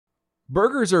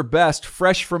Burgers are best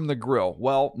fresh from the grill.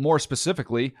 Well, more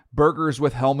specifically, burgers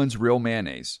with Hellmann's Real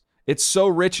Mayonnaise. It's so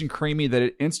rich and creamy that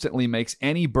it instantly makes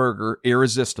any burger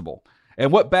irresistible.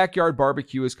 And what backyard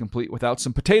barbecue is complete without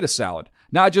some potato salad?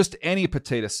 Not just any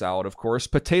potato salad, of course.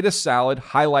 Potato salad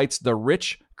highlights the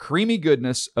rich, creamy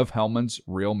goodness of Hellmann's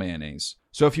Real Mayonnaise.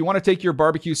 So if you want to take your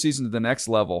barbecue season to the next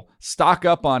level, stock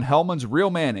up on Hellmann's Real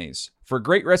Mayonnaise. For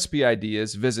great recipe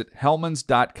ideas, visit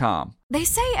hellmanns.com. They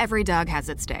say every dog has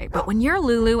its day, but when you're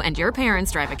Lulu and your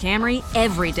parents drive a Camry,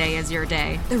 every day is your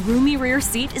day. The roomy rear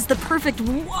seat is the perfect,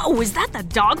 whoa, is that the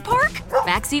dog park?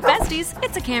 Backseat besties,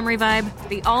 it's a Camry vibe.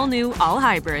 The all-new,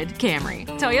 all-hybrid Camry.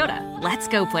 Toyota, let's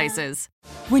go places.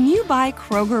 When you buy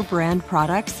Kroger brand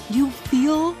products, you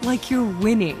feel like you're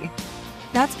winning.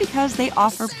 That's because they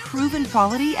offer proven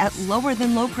quality at lower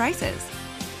than low prices.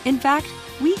 In fact,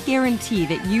 we guarantee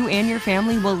that you and your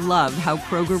family will love how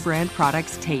Kroger brand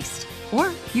products taste,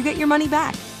 or you get your money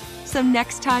back. So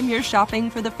next time you're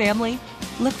shopping for the family,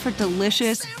 look for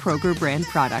delicious Kroger brand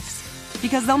products,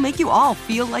 because they'll make you all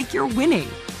feel like you're winning.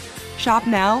 Shop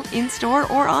now, in-store,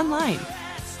 or online.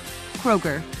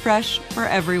 Kroger, fresh for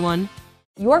everyone.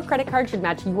 Your credit card should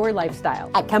match your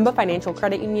lifestyle. At Kemba Financial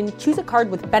Credit Union, choose a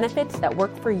card with benefits that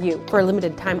work for you. For a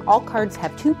limited time, all cards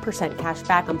have 2% cash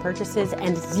back on purchases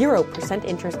and 0%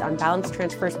 interest on balance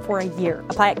transfers for a year.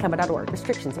 Apply at Kemba.org.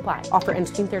 Restrictions apply. Offer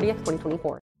ends June 30th,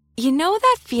 2024. You know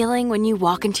that feeling when you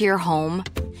walk into your home,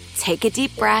 take a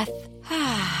deep breath,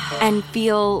 and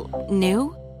feel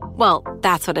new? Well,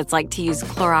 that's what it's like to use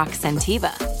Clorox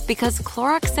Scentiva. Because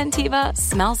Clorox Scentiva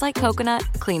smells like coconut,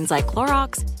 cleans like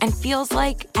Clorox, and feels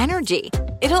like energy.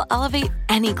 It'll elevate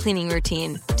any cleaning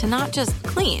routine to not just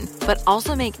clean, but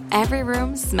also make every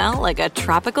room smell like a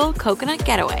tropical coconut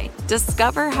getaway.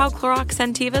 Discover how Clorox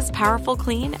Scentiva's powerful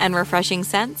clean and refreshing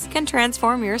scents can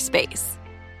transform your space.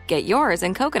 Get yours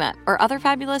in coconut or other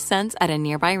fabulous scents at a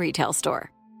nearby retail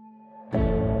store.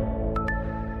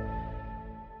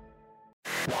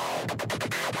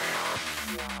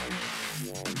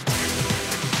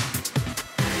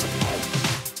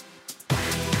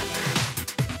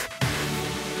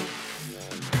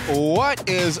 What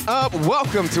is up?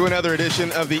 Welcome to another edition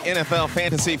of the NFL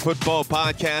Fantasy Football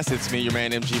Podcast. It's me, your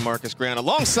man, MG Marcus Grant,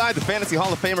 alongside the Fantasy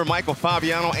Hall of Famer Michael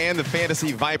Fabiano and the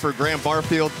Fantasy Viper Graham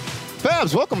Barfield.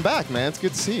 Fabs, welcome back, man. It's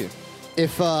good to see you.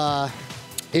 If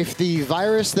the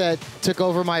virus that took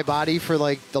over my body for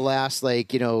like the last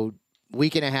week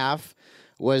and a half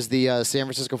was the San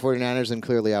Francisco 49ers, and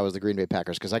clearly I was the Green Bay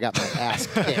Packers because I got my ass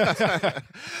kicked.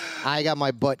 I got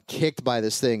my butt kicked by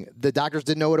this thing. The doctors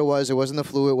didn't know what it was. It wasn't the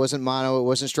flu. It wasn't mono. It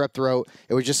wasn't strep throat.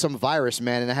 It was just some virus,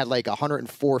 man, and I had like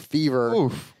 104 fever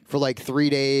for like 3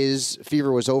 days.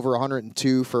 Fever was over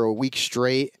 102 for a week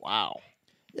straight. Wow.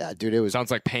 Yeah, dude, it was...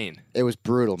 Sounds like pain. It was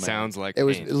brutal, man. Sounds like pain. It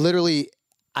was literally...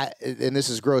 and this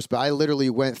is gross, but I literally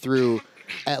went through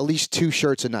at least 2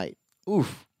 shirts a night.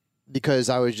 Oof. Because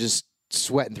I was just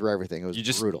sweating through everything. It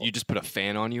was brutal. You just put a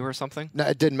fan on you or something? No,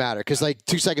 it didn't matter because like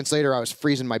 2 seconds later, I was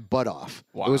freezing my butt off.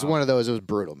 Wow. It was one of those. It was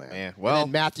brutal, man. Well,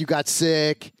 and Matthew got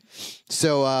sick.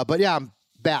 So, but yeah, I'm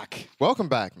back. Welcome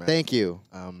back, man. Thank you.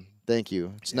 Thank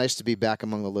you. It's nice to be back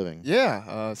among the living.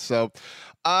 Yeah. So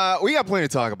we got plenty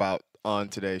to talk about on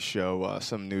today's show.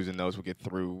 Some news and notes we'll get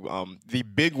through. The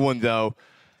big one, though,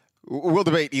 we'll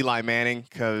debate Eli Manning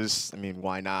because,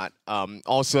 why not?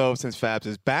 Also, since Fabs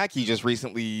is back, he just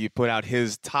recently put out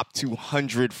his top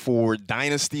 200 for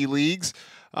Dynasty Leagues.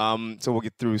 So we'll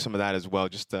get through some of that as well,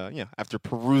 just after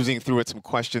perusing through it, some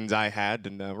questions I had,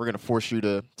 and we're going to force you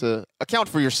to account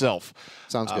for yourself.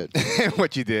 Sounds good.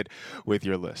 What you did with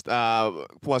your list.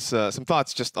 Plus some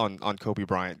thoughts just on Kobe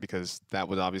Bryant, because that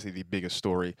was obviously the biggest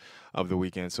story of the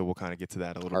weekend, so we'll kind of get to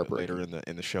that a little bit later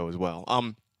in the show as well.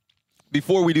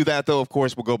 Before we do that, though, of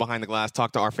course, we'll go behind the glass,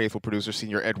 talk to our faithful producer,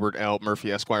 Senior Edward L.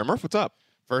 Murphy, Esquire. Murph, what's up?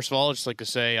 First of all, I'd just like to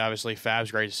say, obviously, Fab's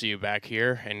great to see you back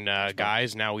here. And,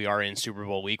 guys, now we are in Super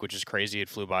Bowl week, which is crazy. It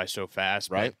flew by so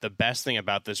fast. Right. But the best thing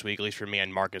about this week, at least for me,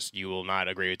 and Marcus, you will not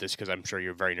agree with this because I'm sure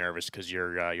you're very nervous because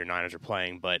your Niners are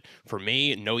playing. But for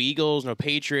me, no Eagles, no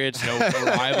Patriots, no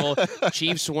rival.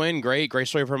 Chiefs win. Great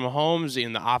story from Mahomes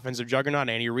in the offensive juggernaut.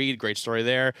 Andy Reid, great story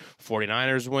there.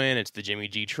 49ers win. It's the Jimmy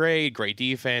G trade. Great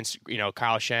defense.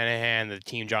 Kyle Shanahan, the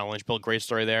team John Lynch built. Great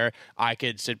story there. I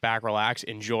could sit back, relax,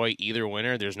 enjoy either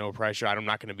winner. There's no pressure. I'm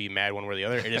not going to be mad one way or the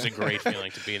other. It is a great feeling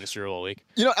to be in the Super Bowl week.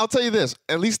 I'll tell you this,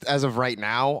 at least as of right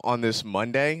now on this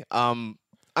Monday, I'm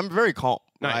very calm.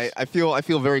 Nice. I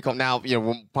feel very calm. Now,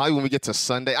 probably when we get to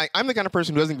Sunday, I'm the kind of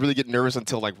person who doesn't really get nervous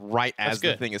until like right as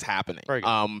the thing is happening. Very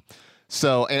good.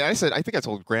 So, and I think I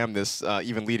told Graham this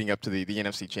even leading up to the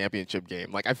NFC Championship game.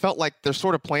 Like, I felt like they're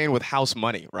sort of playing with house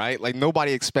money, right? Like,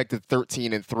 nobody expected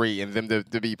 13-3 and them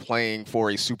to be playing for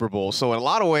a Super Bowl. So, in a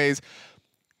lot of ways,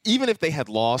 even if they had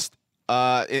lost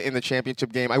in the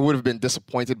championship game, I would have been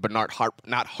disappointed, but not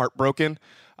heartbroken.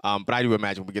 But I do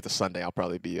imagine when we get to Sunday, I'll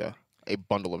probably be a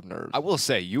bundle of nerves. I will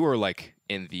say, you are like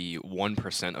in the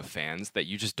 1% of fans that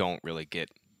you just don't really get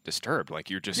disturbed.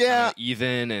 Like, you're just kinda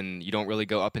even, and you don't really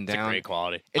go up and It's down. a great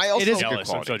quality. I also- It is Jealous. good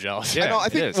quality. I'm so jealous. Yeah, I know. I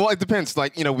think. it is. Well, it depends.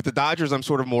 Like, with the Dodgers, I'm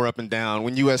sort of more up and down.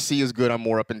 When USC is good, I'm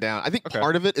more up and down. I think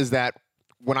part of it is that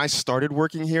when I started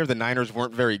working here, the Niners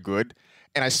weren't very good.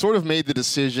 And I sort of made the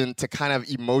decision to kind of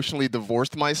emotionally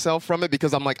divorce myself from it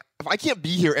because I'm like, if I can't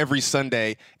be here every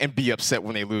Sunday and be upset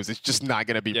when they lose, it's just not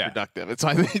going to be productive. And so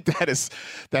I think that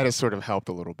has sort of helped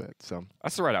a little bit. So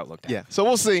That's the right outlook. Dan. yeah. So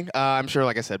we'll see. I'm sure,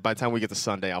 like I said, by the time we get to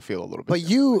Sunday, I'll feel a little bit. But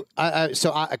you,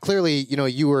 clearly,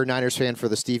 you were a Niners fan for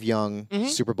the Steve Young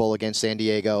Super Bowl against San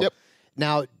Diego. Yep.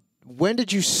 Now, when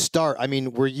did you start? I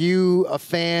mean, were you a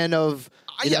fan of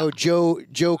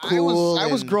Joe Cool? I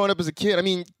was growing up as a kid. I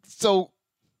mean, so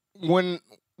when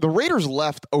the Raiders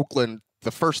left Oakland the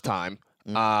first time,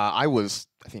 I was,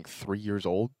 I think, 4 years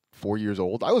old.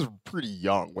 I was pretty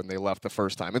young when they left the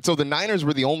first time. And so the Niners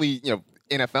were the only,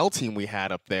 NFL team we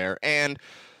had up there. And,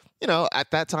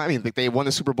 at that time, I mean, they won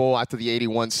the Super Bowl after the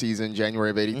 81 season, January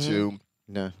of 82.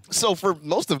 No. So for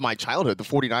most of my childhood, the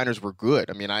 49ers were good.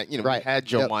 I mean, we had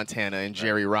Joe Montana and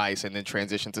Jerry Rice and then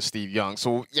transitioned to Steve Young.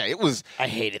 So, yeah, it was... I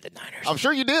hated the Niners. I'm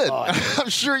sure you did. I'm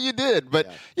sure you did. But,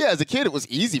 as a kid, it was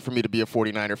easy for me to be a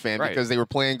 49er fan because they were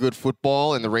playing good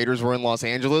football and the Raiders were in Los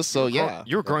Angeles. So, yeah.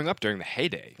 You were growing up during the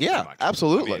heyday. Yeah, pretty much.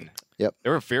 absolutely. I mean, Yep.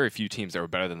 There were very few teams that were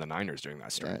better than the Niners during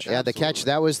that stretch. Yeah, the catch,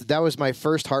 that was my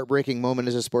first heartbreaking moment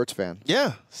as a sports fan.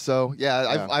 Yeah. So,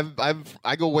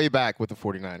 I go way back with the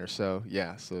 49ers. So,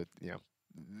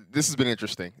 this has been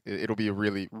interesting. It'll be a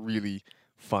really, really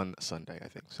fun Sunday, I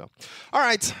think. So, all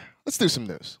right, let's do some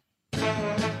news.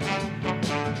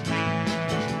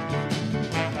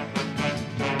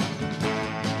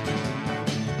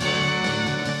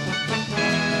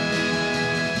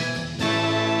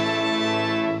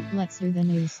 Let's do the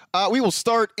news. We will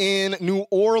start in New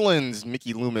Orleans.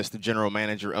 Mickey Loomis, the general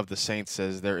manager of the Saints,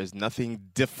 says there is nothing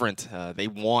different. They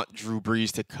want Drew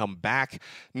Brees to come back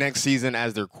next season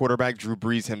as their quarterback. Drew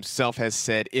Brees himself has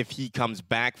said if he comes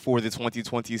back for the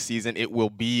 2020 season, it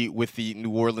will be with the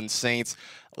New Orleans Saints.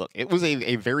 Look, it was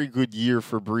a very good year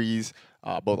for Brees,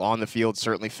 both on the field,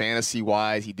 certainly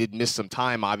fantasy-wise. He did miss some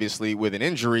time, obviously, with an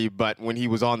injury, but when he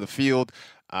was on the field,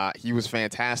 he was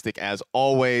fantastic as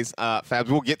always. Fabs,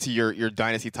 we'll get to your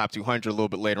Dynasty Top 200 a little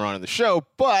bit later on in the show,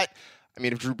 but I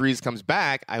mean, if Drew Brees comes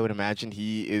back, I would imagine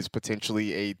he is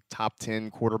potentially a top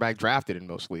 10 quarterback drafted in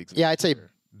most leagues. Yeah, I'd say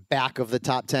back of the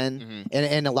top 10,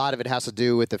 and a lot of it has to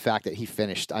do with the fact that he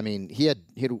finished. I mean, he had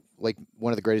like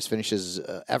one of the greatest finishes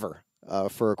ever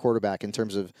for a quarterback in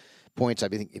terms of points. I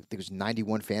think it was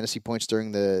 91 fantasy points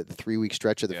during the 3-week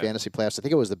stretch of the fantasy playoffs. I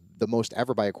think it was the most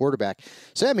ever by a quarterback.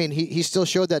 So, I mean, he still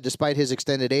showed that despite his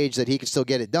extended age that he could still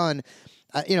get it done.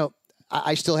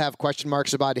 I still have question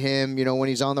marks about him, when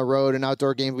he's on the road and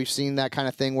outdoor games. We've seen that kind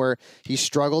of thing where he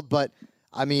struggled, but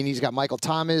I mean, he's got Michael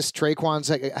Thomas. Traquan's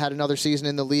had another season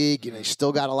in the league. He's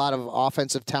still got a lot of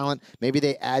offensive talent. Maybe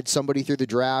they add somebody through the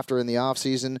draft or in the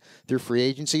offseason through free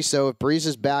agency. So if Brees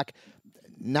is back,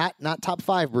 not top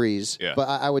 5 Brees, but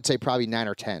I would say probably 9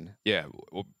 or 10. Yeah,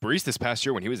 well, Brees this past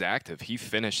year when he was active, he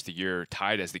finished the year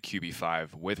tied as the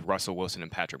QB5 with Russell Wilson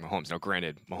and Patrick Mahomes. Now,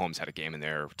 granted, Mahomes had a game in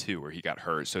there too where he got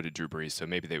hurt. So did Drew Brees. So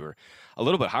maybe they were a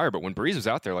little bit higher. But when Brees was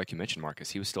out there, like you mentioned,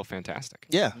 Marcus, he was still fantastic.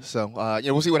 Yeah. So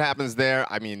we'll see what happens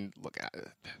there. I mean, look.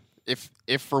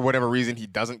 If for whatever reason he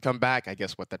doesn't come back, I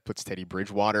guess that puts Teddy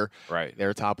Bridgewater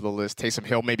there top of the list. Taysom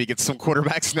Hill maybe gets some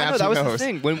quarterback snaps. That was the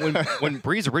thing. When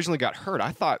Brees originally got hurt,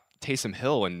 I thought Taysom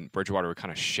Hill and Bridgewater would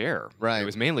kind of share. Right. It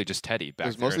was mainly just Teddy back there. It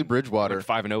was mostly Bridgewater.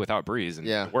 5-0 without Brees, and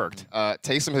it worked.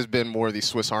 Taysom has been more the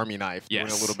Swiss Army knife, doing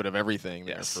a little bit of everything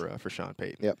there for Sean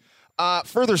Payton. Yep.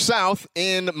 Further south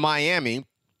in Miami,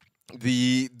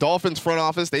 the Dolphins front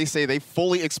office, they say they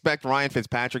fully expect Ryan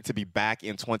Fitzpatrick to be back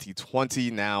in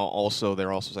 2020. Now,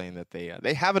 they're also saying that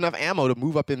they have enough ammo to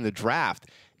move up in the draft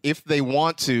if they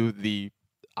want to. The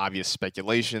obvious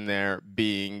speculation there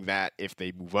being that if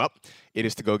they move up, it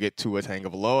is to go get Tua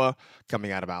Tagovailoa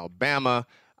coming out of Alabama.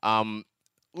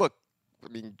 Look, I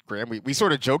mean, Graham, we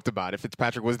sort of joked about it.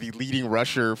 Fitzpatrick was the leading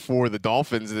rusher for the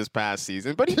Dolphins this past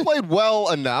season, but he played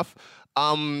well enough.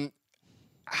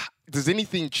 Does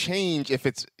anything change if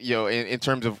it's, in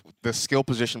terms of the skill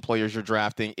position players you're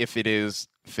drafting, if it is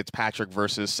Fitzpatrick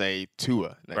versus, say,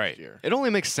 Tua next year. It only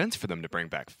makes sense for them to bring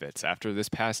back Fitz after this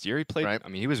past year. He played. Right. I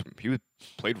mean, he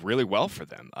played really well for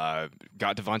them.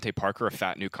 Got Devontae Parker a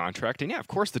fat new contract, and yeah, of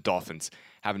course the Dolphins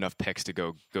have enough picks to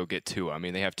go get Tua. I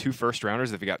mean, they have 2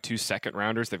 first-rounders. They've got 2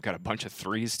 second-rounders. They've got a bunch of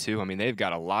 3s too. I mean, they've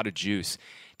got a lot of juice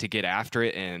to get after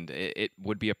it, and it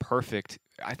would be a perfect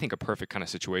kind of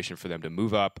situation for them to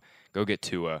move up, go get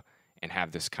Tua, and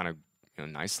have this kind of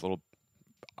nice little.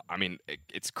 I mean,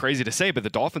 it's crazy to say, but the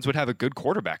Dolphins would have a good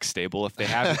quarterback stable if they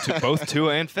have both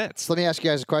Tua and Fitz. So let me ask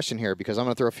you guys a question here, because I'm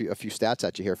going to throw a few stats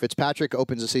at you here. Fitzpatrick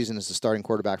opens the season as the starting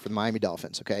quarterback for the Miami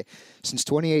Dolphins. Okay, since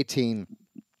 2018,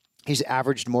 he's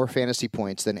averaged more fantasy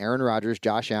points than Aaron Rodgers,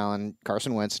 Josh Allen,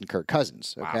 Carson Wentz, and Kirk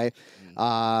Cousins. Okay,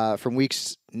 from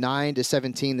weeks 9 to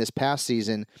 17 this past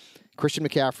season, Christian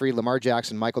McCaffrey, Lamar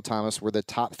Jackson, Michael Thomas were the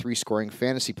top 3 scoring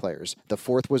fantasy players. The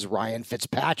 4th was Ryan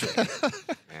Fitzpatrick.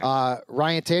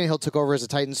 Ryan Tannehill took over as the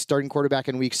Titans starting quarterback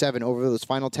in Week 7. Over those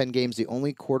final 10 games, the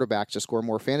only quarterbacks to score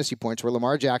more fantasy points were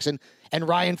Lamar Jackson and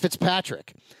Ryan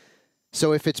Fitzpatrick.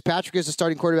 So if Fitzpatrick is the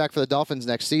starting quarterback for the Dolphins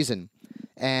next season,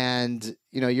 and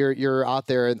you're out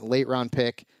there in the late round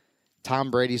pick, Tom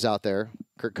Brady's out there,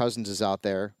 Kirk Cousins is out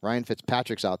there, Ryan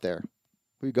Fitzpatrick's out there,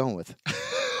 who are you going with?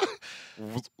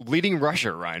 Leading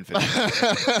rusher, Ryan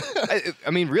Fitzpatrick.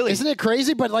 I mean, really. Isn't it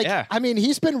crazy? But, I mean,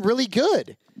 he's been really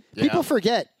good. Yeah. People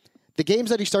forget the games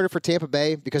that he started for Tampa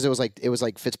Bay, because it was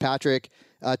like Fitzpatrick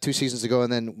 2 seasons ago,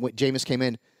 and then when Jameis came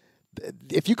in.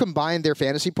 If you combine their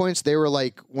fantasy points, they were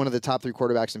like one of the top 3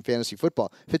 quarterbacks in fantasy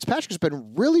football. Fitzpatrick's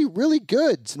been really, really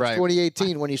good since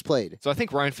 2018 when he's played. So I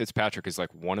think Ryan Fitzpatrick is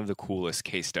like one of the coolest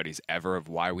case studies ever of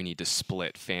why we need to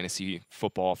split fantasy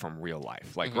football from real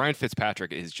life. Like Ryan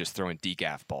Fitzpatrick is just throwing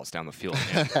decaf balls down the field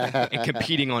and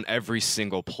competing on every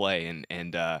single play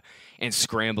and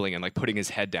scrambling and like putting his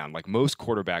head down. Like most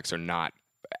quarterbacks are not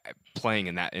playing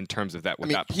in terms of that with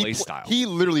that play style. He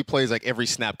literally plays like every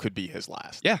snap could be his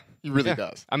last. Yeah, he really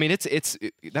does. I mean,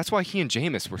 that's why he and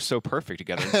Jameis were so perfect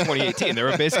together in 2018. They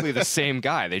were basically the same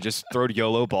guy. They just throw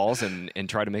YOLO balls and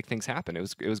try to make things happen.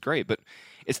 It was great, but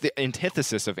it's the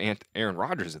antithesis of Aaron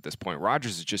Rodgers at this point.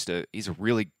 Rodgers is he's a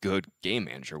really good game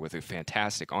manager with a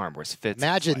fantastic arm. Whereas Fitz,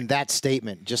 imagine that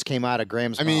statement just came out of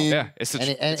Graham's mouth. I mean, yeah,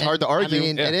 it's hard to argue. I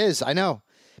mean, it is. I know.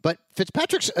 But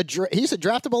Fitzpatrick's he's a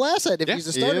draftable asset if he's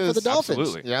a starter for the Dolphins.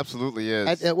 Absolutely. He absolutely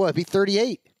is. It'd be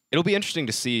 38. It'll be interesting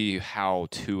to see how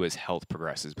Tua's health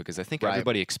progresses, because I think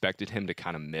everybody expected him to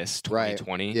kind of miss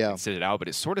 2020 and sit it out, but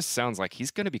it sort of sounds like he's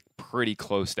going to be pretty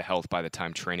close to health by the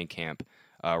time training camp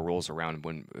rolls around,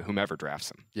 when whomever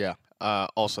drafts him. Yeah.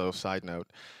 Also, side note,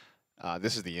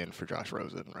 this is the end for Josh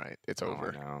Rosen, right? It's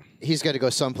over. No. He's got to go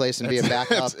someplace and be a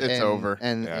backup. It's over.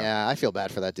 And I feel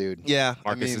bad for that dude. Yeah.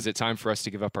 Marcus, is it time for us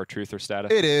to give up our truther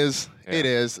status? It is. Yeah. It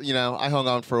is. I hung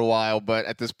on for a while, but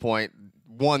at this point,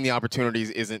 the opportunities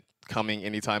isn't coming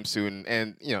anytime soon.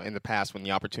 And, in the past, when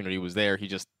the opportunity was there, he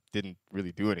just didn't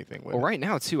really do anything with it. Well, right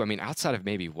now, too, I mean, outside of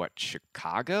maybe,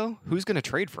 Chicago? Who's going to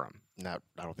trade for him? No,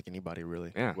 I don't think anybody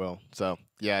really will. So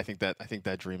yeah, I think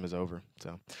that dream is over.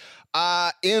 So,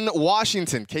 in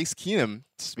Washington, Case Keenum.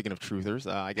 Speaking of truthers,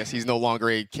 I guess he's no longer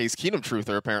a Case Keenum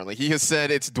truther. Apparently, he has said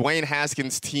it's Dwayne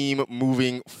Haskins' team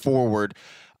moving forward.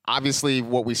 Obviously,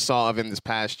 what we saw of him this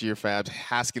past year, Fabs,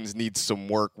 Haskins needs some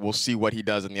work. We'll see what he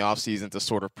does in the offseason to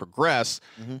sort of progress.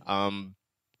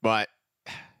 But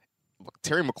look,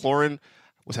 Terry McLaurin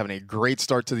was having a great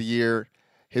start to the year.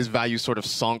 His value sort of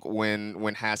sunk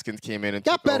when Haskins came in and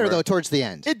got better over. Though towards the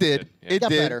end. It did. It got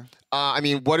better. I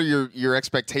mean, what are your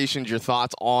expectations, your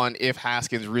thoughts on if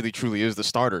Haskins really truly is the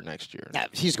starter next year?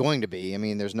 He's going to be. I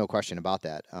mean, there's no question about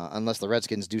that. Unless the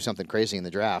Redskins do something crazy in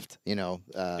the draft, in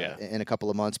a couple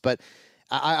of months. But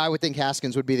I would think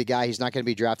Haskins would be the guy. He's not going to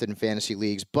be drafted in fantasy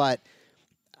leagues, but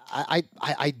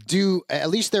I do. At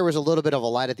least there was a little bit of a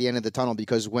light at the end of the tunnel,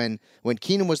 because when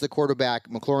Keenum was the quarterback,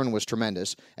 McLaurin was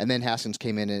tremendous, and then Haskins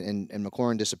came in and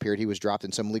McLaurin disappeared. He was dropped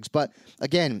in some leagues, but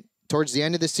again, towards the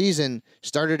end of the season,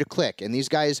 started to click, and these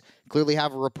guys clearly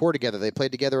have a rapport together. They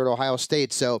played together at Ohio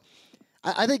State, so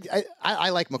I think I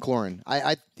like McLaurin.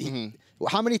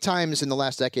 How many times in the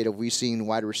last decade have we seen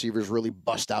wide receivers really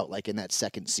bust out like in that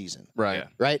second season? Right. Yeah.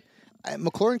 Right.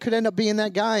 McLaurin could end up being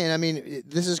that guy, and I mean,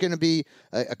 this is going to be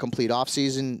a complete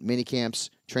offseason, mini camps,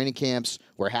 training camps,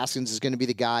 where Haskins is going to be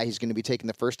the guy. He's going to be taking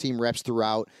the first team reps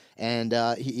throughout, and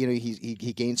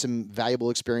he gained some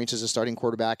valuable experience as a starting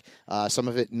quarterback. Some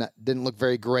of it didn't look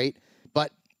very great,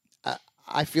 but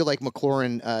I feel like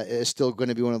McLaurin is still going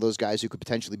to be one of those guys who could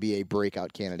potentially be a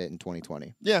breakout candidate in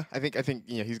 2020. Yeah, I think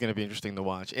he's going to be interesting to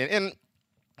watch, and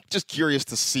just curious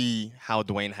to see how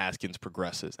Dwayne Haskins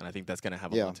progresses, and I think that's going to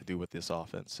have a lot to do with this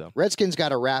offense. So Redskins got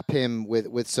to wrap him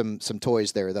with some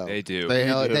toys there, though. They do.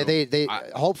 They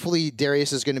hopefully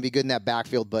Darius is going to be good in that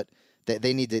backfield, but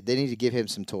they need to give him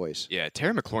some toys. Yeah,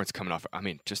 Terry McLaurin's coming off,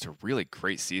 just a really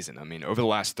great season. Over the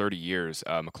last 30 years,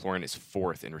 McLaurin is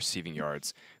 4th in receiving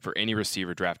yards for any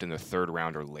receiver drafted in the 3rd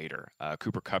round or later.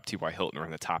 Cooper Kupp, T.Y. Hilton are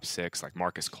in the top 6, like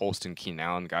Marcus Colston, Keenan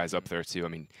Allen, guys up there too.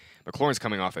 McLaurin's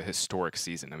coming off a historic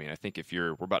season. I think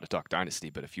we're about to talk dynasty,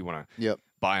 but if you want to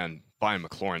buy on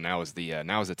McLaurin, now is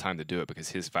the time to do it because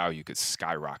his value could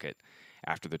skyrocket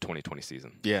after the 2020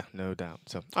 season. Yeah, no doubt.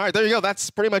 So, all right, there you go. That's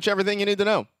pretty much everything you need to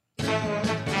know.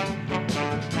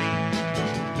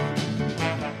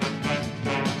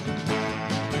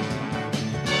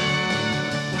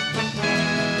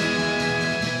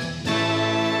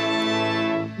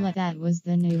 That was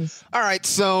the news. All right,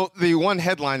 so the one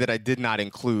headline that I did not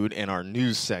include in our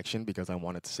news section because I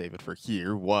wanted to save it for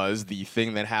here was the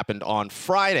thing that happened on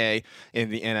Friday in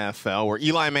the NFL where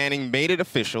Eli Manning made it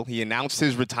official. He announced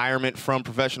his retirement from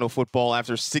professional football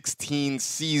after 16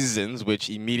 seasons, which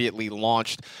immediately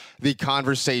launched the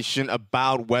conversation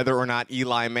about whether or not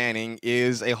Eli Manning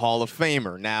is a Hall of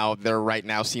Famer. Now, there right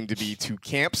now seem to be two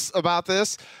camps about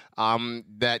this.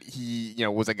 That he,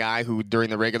 was a guy who during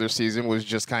the regular season was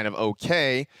just kind of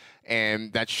okay,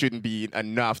 and that shouldn't be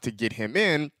enough to get him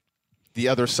in. The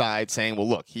other side saying, well,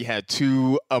 look, he had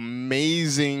 2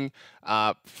 amazing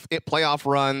playoff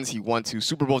runs. He won 2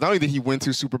 Super Bowls. Not only did he win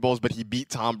 2 Super Bowls, but he beat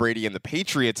Tom Brady and the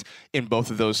Patriots in both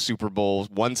of those Super Bowls,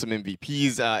 won some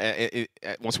MVPs,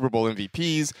 won Super Bowl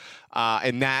MVPs,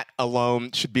 and that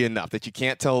alone should be enough. That you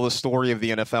can't tell the story of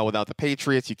the NFL without the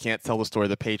Patriots. You can't tell the story of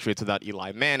the Patriots without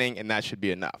Eli Manning, and that should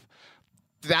be enough.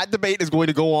 That debate is going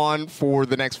to go on for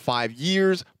the next 5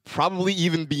 years, probably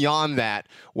even beyond that,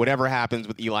 whatever happens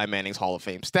with Eli Manning's Hall of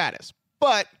Fame status.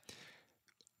 But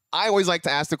I always like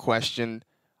to ask the question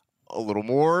a little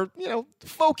more,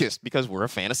 focused because we're a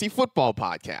fantasy football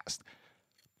podcast.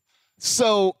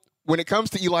 So when it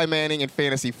comes to Eli Manning and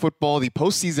fantasy football, the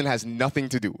postseason has nothing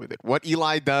to do with it. What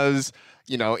Eli does,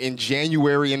 in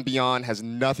January and beyond has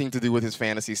nothing to do with his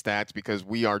fantasy stats because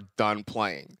we are done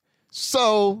playing.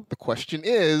 So the question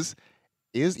is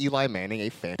Eli Manning a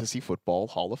fantasy football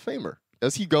Hall of Famer?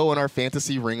 Does he go in our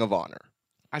fantasy ring of honor?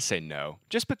 I say no.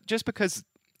 Just because,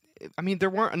 there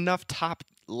weren't enough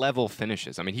top-level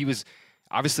finishes. He was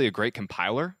obviously a great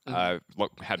compiler,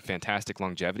 had fantastic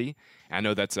longevity. I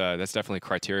know that's definitely a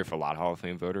criteria for a lot of Hall of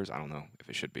Fame voters. I don't know if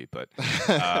it should be, but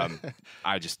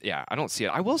I don't see it.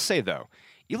 I will say, though,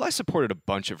 Eli supported a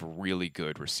bunch of really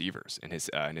good receivers in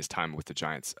his time with the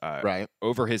Giants. Right.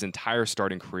 Over his entire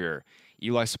starting career,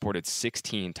 Eli supported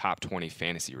 16 top 20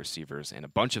 fantasy receivers, and a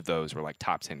bunch of those were like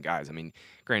top 10 guys.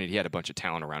 Granted, he had a bunch of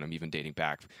talent around him, even dating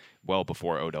back well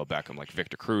before Odell Beckham, like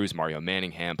Victor Cruz, Mario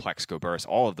Manningham, Plexico Burress.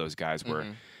 All of those guys were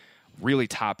really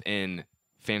top-end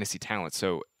fantasy talent.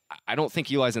 So I don't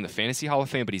think Eli's in the Fantasy Hall of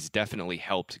Fame, but he's definitely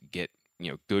helped get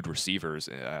good receivers,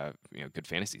 good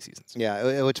fantasy seasons.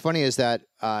 Yeah, what's funny is that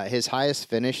his highest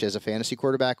finish as a fantasy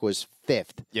quarterback was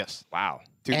 5th. Yes. Wow.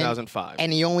 2005.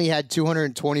 And he only had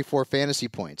 224 fantasy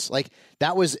points. Like,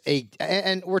 that was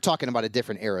and we're talking about a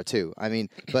different era, too.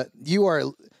 But you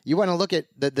want to look at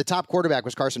the top quarterback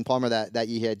was Carson Palmer that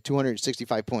he had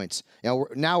 265 points.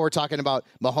 Now we're talking about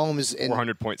Mahomes and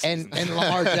 400 points and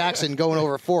Lamar Jackson going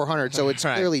over 400, so it's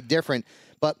clearly different.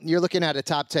 But you're looking at a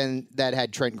top 10 that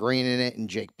had Trent Green in it and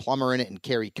Jake Plummer in it and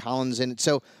Kerry Collins in it.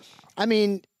 So,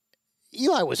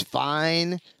 Eli was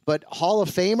fine, but Hall of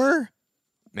Famer?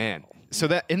 Man. So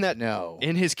in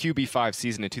his QB5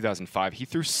 season in 2005, he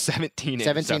threw 17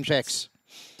 picks.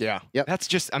 Yeah. Yep. That's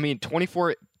just,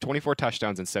 24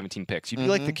 touchdowns and 17 picks. You'd be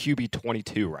like the QB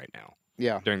 22 right now.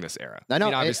 Yeah. During this era. I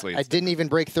know. Obviously, I didn't even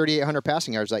break 3,800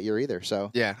 passing yards that year either. So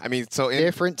yeah,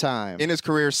 different time. In his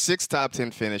career, 6 top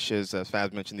 10 finishes. As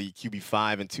Faz mentioned, the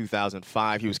QB5 in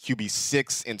 2005. He was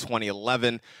QB6 in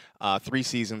 2011. 3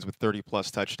 seasons with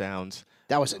 30-plus touchdowns.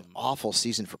 That was an awful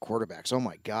season for quarterbacks. Oh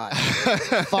my God.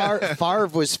 Favre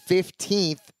was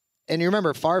 15th. And you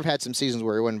remember, Favre had some seasons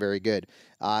where he wasn't very good.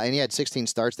 And he had 16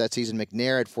 starts that season.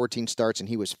 McNair had 14 starts, and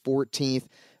he was 14th.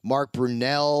 Mark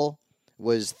Brunell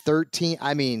was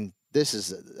 13th. This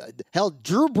is hell.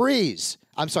 Drew Brees.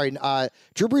 I'm sorry.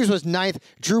 Drew Brees was 9th.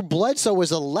 Drew Bledsoe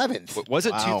was 11th. Was it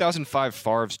 2005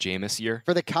 Favre's Jameis year?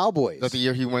 For the Cowboys. That's the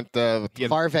year he went.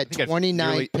 Favre had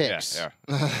 29 picks.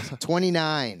 Yeah.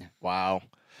 29. Wow.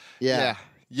 Yeah.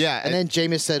 Yeah. And then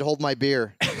Jameis said, "Hold my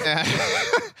beer."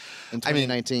 in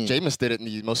 2019. Jameis did it in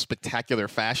the most spectacular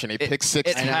fashion. A pick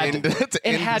six. It had to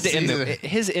end.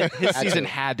 His season to.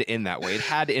 had to end that way. It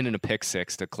had to end in a pick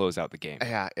six to close out the game.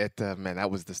 Yeah, man,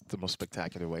 that was the most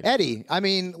spectacular way. Eddie, I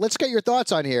mean, let's get your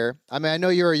thoughts on here. I mean, I know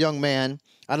you're a young man.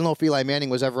 I don't know if Eli Manning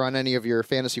was ever on any of your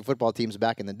fantasy football teams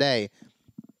back in the day,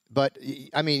 but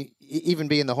I mean, even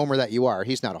being the homer that you are,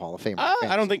 he's not a Hall of Famer.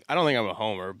 I don't think I'm a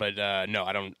homer, but no,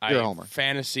 I don't. You're a homer.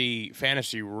 Fantasy,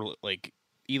 like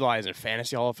Eli is a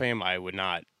fantasy Hall of Fame. I would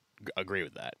not agree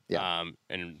with that. Yeah.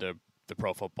 And the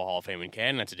Pro Football Hall of Fame in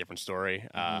Canton, that's a different story.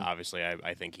 Obviously,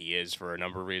 I think he is for a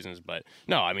number of reasons, but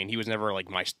no, I mean, he was never like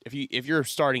my. If you're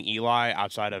starting Eli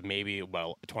outside of maybe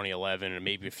 2011 and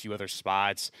maybe a few other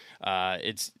spots,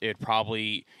 it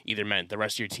probably either meant the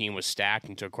rest of your team was stacked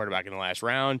and took a quarterback in the last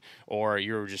round, or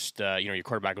you were just your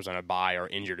quarterback was on a bye or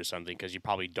injured or something, because you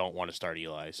probably don't want to start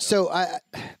Eli. So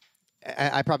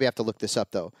I probably have to look this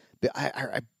up though. But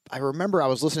I remember I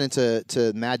was listening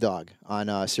to Mad Dog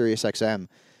on Sirius XM.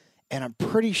 And I'm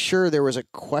pretty sure there was a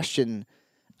question,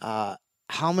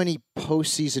 how many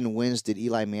postseason wins did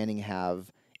Eli Manning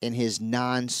have in his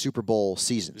non-Super Bowl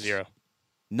seasons? 0.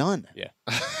 None. Yeah.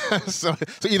 so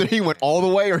either he went all the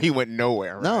way or he went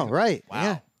nowhere. Right? No, right. Wow.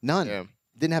 Yeah, none. Yeah.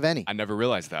 Didn't have any. I never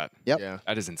realized that. Yep. Yeah.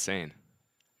 That is insane.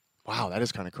 Wow, that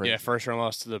is kind of crazy. Yeah, first round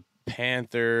loss to the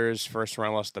Panthers, first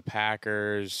round loss to the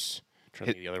Packers. Trying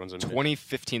to think of the other ones.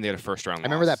 2015, they had a first round loss. I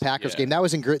remember that Packers game. That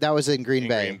was in Green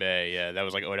Bay. Green Bay, yeah. That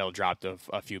was like Odell dropped a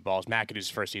few balls. McAdoo's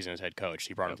first season as head coach.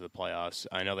 He brought him to the playoffs.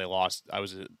 I know they lost.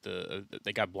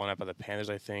 They got blown up by the Panthers,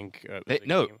 I think.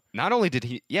 Not only did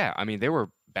he, I mean, they were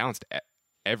bounced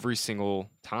every single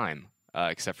time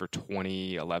except for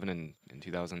 2011 and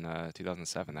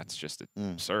 2007. That's just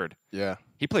absurd. Yeah.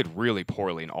 He played really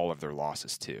poorly in all of their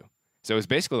losses, too. So it was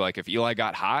basically like if Eli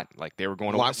got hot, like they were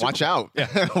going to watch out.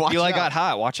 Yeah. Watch Eli out. got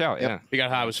hot. Watch out. Yep. Yeah. If he got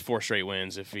hot, it was 4 straight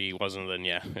wins. If he wasn't, then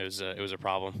it was a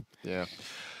problem. Yeah.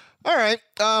 All right.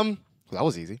 That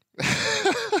was easy.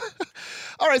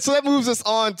 All right, so that moves us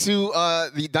on to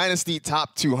the Dynasty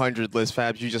Top 200 list.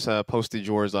 Fabs, you just posted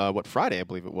yours, Friday, I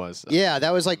believe it was. Yeah,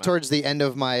 that was like towards the end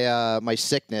of my my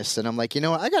sickness, and I'm like, you know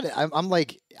what, I got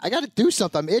to do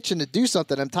something. I'm itching to do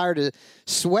something. I'm tired of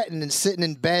sweating and sitting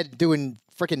in bed doing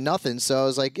freaking nothing. So I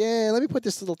was like, yeah, let me put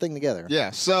this little thing together. Yeah,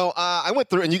 so I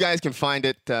went through, and you guys can find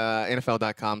it,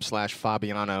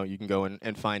 NFL.com/Fabiano. You can go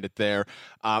and find it there.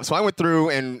 So I went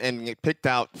through and picked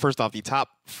out, first off, the top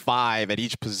 5 at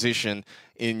each position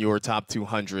in your top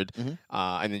 200, and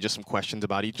then just some questions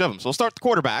about each of them. So we'll start the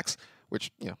quarterbacks,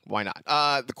 which, why not?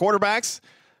 The quarterbacks,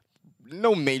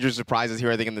 no major surprises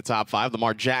here, I think, in the top 5.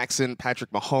 Lamar Jackson, Patrick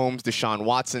Mahomes, Deshaun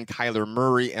Watson, Kyler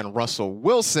Murray, and Russell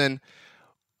Wilson.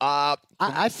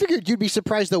 I figured you'd be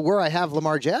surprised, though, where I have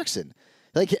Lamar Jackson.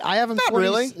 Like, I have him Not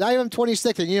really. I have him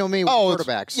 26th, and you know me with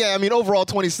quarterbacks. Yeah, I mean, overall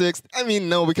 26th. I mean,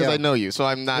 no, because Yeah. I know you, so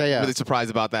I'm not really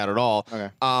surprised about that at all. Okay.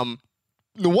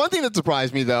 The one thing that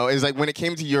surprised me, though, is like when it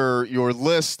came to your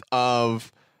list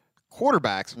of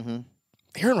quarterbacks,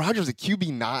 Aaron Rodgers at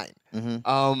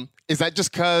QB9. Is that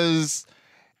just because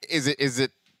is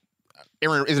it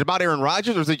about Aaron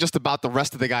Rodgers, or is it just about the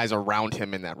rest of the guys around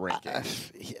him in that ranking?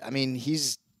 I mean, he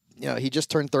just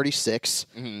turned 36.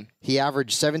 He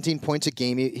averaged 17 points a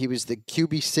game. He was the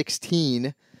QB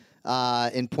 16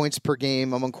 in points per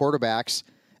game among quarterbacks.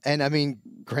 And I mean,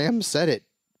 Graham said it,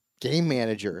 game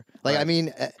manager. Like, right. I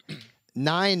mean,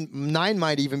 9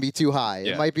 might even be too high.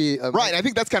 Yeah. It might be right. I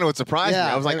think that's kind of what surprised me.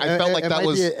 I was like, I felt like that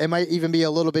was it might even be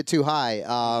a little bit too high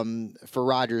for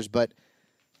Rodgers, but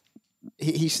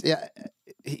he's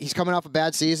coming off a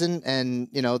bad season, and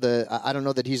I don't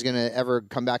know that he's going to ever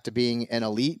come back to being an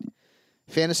elite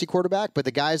fantasy quarterback. But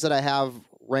the guys that I have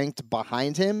ranked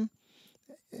behind him,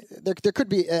 there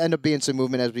could end up being some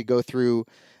movement as we go through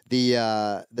the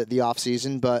off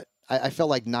season. But I felt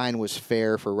like 9 was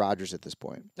fair for Rodgers at this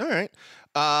point. All right.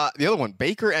 The other one,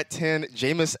 Baker at 10,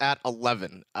 Jameis at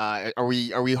 11. Are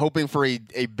we hoping for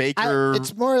a Baker?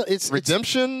 It's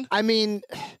redemption. I mean,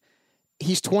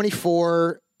 he's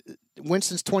 24.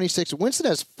 Winston's 26. Winston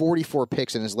has 44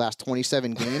 picks in his last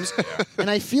 27 games, and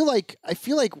I feel like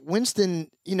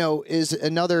Winston, is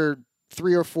another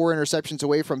 3 or 4 interceptions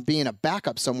away from being a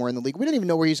backup somewhere in the league. We don't even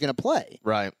know where he's going to play.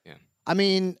 Right. Yeah. I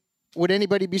mean, would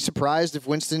anybody be surprised if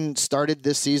Winston started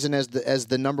this season as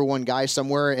the number 1 guy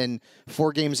somewhere, and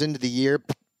 4 games into the year,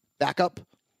 backup?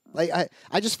 Like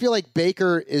I just feel like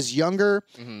Baker is younger.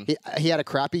 He had a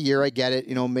crappy year. I get it.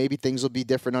 Maybe things will be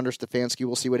different under Stefanski.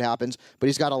 We'll see what happens. But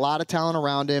he's got a lot of talent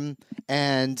around him,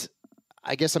 and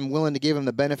I guess I'm willing to give him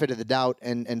the benefit of the doubt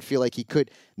and feel like he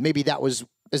could. Maybe that was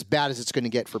as bad as it's going to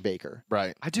get for Baker.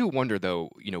 Right. I do wonder,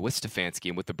 though, with Stefanski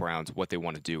and with the Browns, what they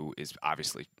want to do is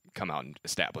obviously come out and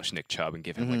establish Nick Chubb and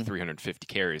give him like 350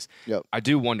 carries. Yep. I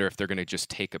do wonder if they're going to just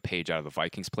take a page out of the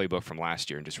Vikings playbook from last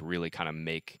year and just really kind of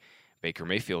make Baker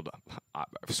Mayfield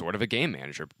sort of a game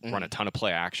manager, run a ton of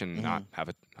play action, not have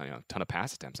a ton of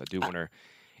pass attempts. I do wonder.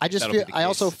 I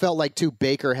also felt like, too,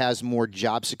 Baker has more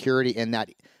job security in that,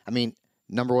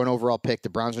 number 1 overall pick. The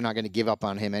Browns are not going to give up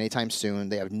on him anytime soon.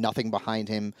 They have nothing behind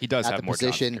him. He does at have the more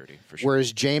position, job security, for sure.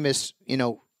 Whereas Jameis,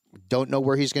 don't know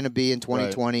where he's going to be in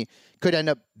 2020. Right. Could end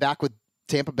up back with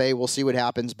Tampa Bay. We'll see what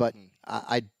happens, but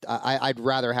I'd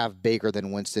rather have Baker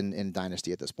than Winston in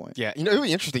Dynasty at this point. Yeah, it would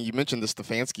be interesting. You mentioned the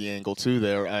Stefanski angle too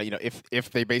there.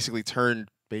 If they basically turned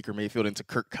Baker Mayfield into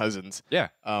Kirk Cousins,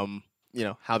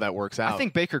 how that works out. I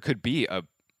think Baker could be a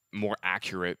more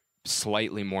accurate,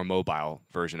 slightly more mobile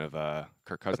version of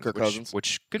Kirk Cousins,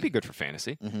 which could be good for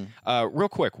fantasy. Real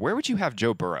quick, where would you have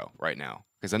Joe Burrow right now?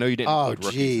 Because I know you didn't include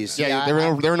rookies. Yeah, there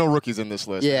are no rookies in this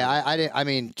list. Yeah, I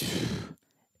mean,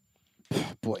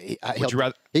 boy, would you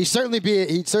rather? He'd certainly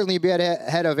be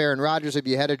ahead of Aaron Rodgers. He'd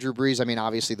be ahead of Drew Brees. I mean,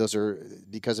 obviously those are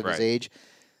because of his age.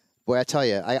 Boy, I tell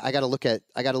you, I got to look at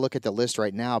the list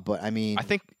right now. But I mean, I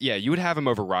think you would have him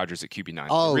over Rodgers at QB9.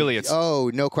 Oh, really, it's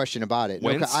no question about it.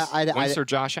 Wentz or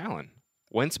Josh Allen.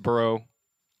 Wentz, Burrow,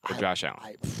 or Josh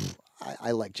Allen.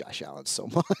 I like Josh Allen so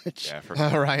much. Yeah, for sure.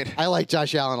 All right. I like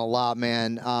Josh Allen a lot,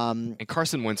 man. And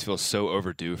Carson Wentz feels so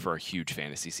overdue for a huge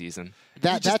fantasy season.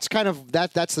 That's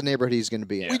the neighborhood he's going to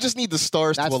be in. We just need the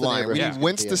stars to align. We need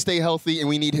Wentz to stay healthy, and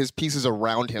we need his pieces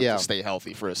around him to stay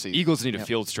healthy for a season. Eagles need a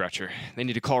field stretcher. They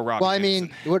need to call Robbie. Well, I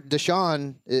mean,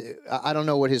 Deshaun, I don't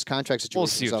know what his contract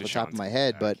situation is off the top of my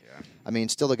head, but I mean,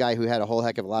 still the guy who had a whole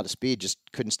heck of a lot of speed, just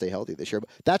couldn't stay healthy this year. But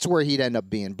that's where he'd end up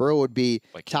being. Burrow would be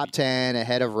like top 10,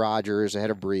 ahead of Rodgers, ahead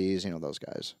of Breeze, those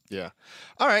guys. Yeah.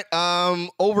 All right.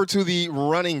 Over to the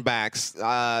running backs.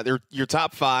 They're your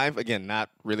top 5. Again,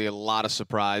 not really a lot of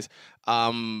surprise.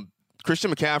 Christian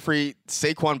McCaffrey,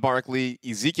 Saquon Barkley,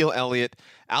 Ezekiel Elliott,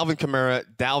 Alvin Kamara,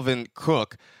 Dalvin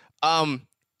Cook.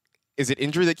 Is it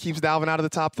injury that keeps Dalvin out of the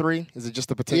top 3? Is it just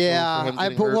the potential for him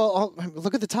getting hurt? Well,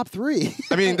 look at the top 3.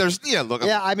 I mean, there's look.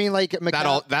 Yeah, I mean, like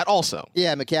that also.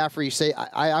 Yeah, McCaffrey.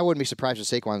 I wouldn't be surprised if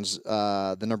Saquon's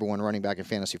the number 1 running back in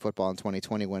fantasy football in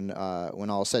 2020 when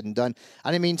all is said and done.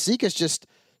 I mean, Zeke is just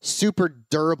super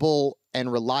durable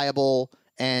and reliable,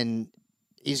 and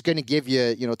he's going to give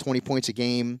you 20 points a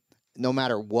game no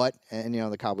matter what. And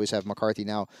the Cowboys have McCarthy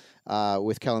now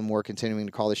with Kellen Moore continuing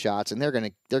to call the shots, and they're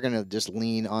gonna just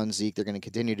lean on Zeke. They're gonna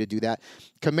continue to do that.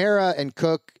 Kamara and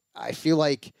Cook, I feel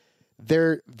like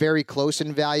they're very close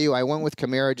in value. I went with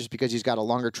Kamara just because he's got a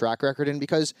longer track record, and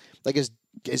because like as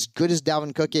good as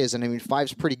Dalvin Cook is, and I mean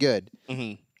 5's pretty good.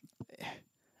 Mm-hmm.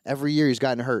 Every year he's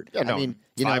gotten hurt. Yeah, no, I mean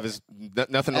 5 is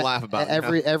nothing to laugh about.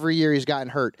 Every year he's gotten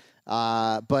hurt.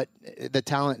 But the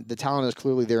talent is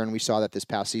clearly there, and we saw that this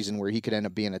past season where he could end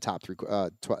up being a top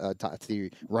 3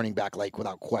 running back, like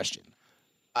without question.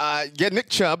 Get Nick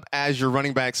Chubb as your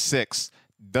running back 6.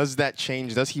 Does that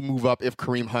change? Does he move up if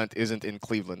Kareem Hunt isn't in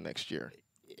Cleveland next year?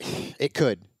 It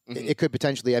could. Mm-hmm. It could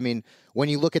potentially. I mean, when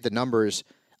you look at the numbers,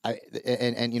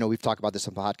 and we've talked about this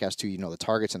on the podcast too. The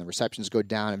targets and the receptions go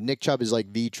down. If Nick Chubb is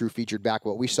like the true featured back,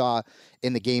 what we saw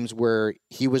in the games where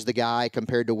he was the guy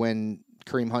compared to when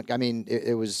Kareem Hunt, I mean,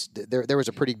 it was there was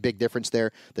a pretty big difference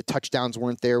there. The touchdowns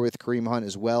weren't there with Kareem Hunt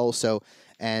as well. So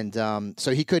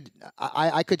he could,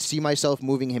 I could see myself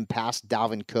moving him past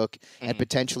Dalvin Cook and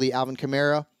potentially Alvin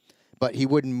Kamara, but he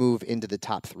wouldn't move into the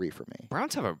top 3 for me.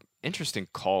 Browns have an interesting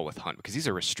call with Hunt because he's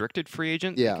a restricted free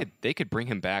agent. Yeah. They could bring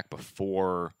him back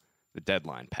before the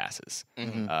deadline passes.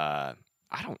 Mm-hmm. I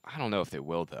don't know if they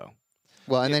will though.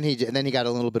 Well, and then he got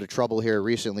a little bit of trouble here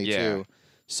recently too.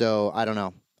 So I don't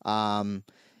know.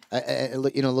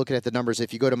 Looking at the numbers,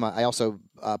 if you go to I also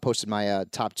posted my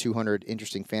top 200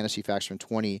 interesting fantasy facts from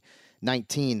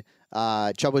 2019.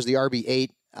 Chubb was the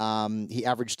RB8. He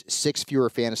averaged 6 fewer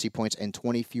fantasy points and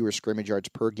 20 fewer scrimmage yards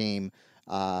per game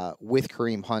with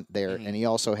Kareem Hunt there, and he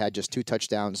also had just 2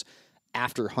 touchdowns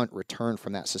after Hunt returned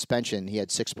from that suspension. He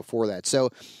had 6 before that, so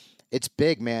it's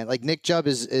big, man. Like Nick Chubb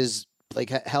is. Like,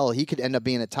 hell, he could end up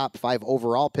being a top 5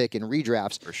 overall pick in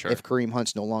redrafts for sure. If Kareem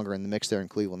Hunt's no longer in the mix there in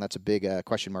Cleveland. That's a big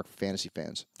question mark for fantasy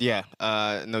fans. Yeah,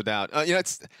 no doubt.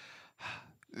 It's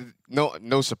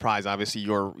no surprise. Obviously,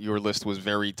 your list was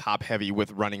very top heavy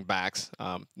with running backs.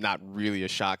 Not really a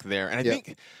shock there. And I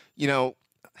think,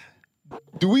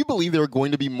 do we believe there are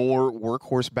going to be more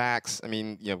workhorse backs? I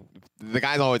mean, the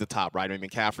guy's always at the top, right? I mean,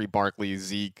 McCaffrey, Barkley,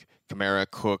 Zeke, Kamara,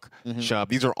 Cook, Chubb.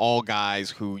 These are all guys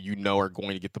who you know are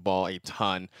going to get the ball a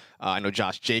ton. I know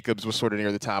Josh Jacobs was sort of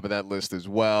near the top of that list as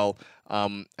well. I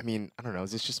mean, I don't know.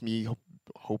 Is this just me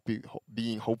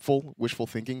being hopeful, wishful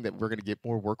thinking that we're going to get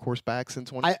more workhorse backs in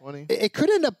 2020? It could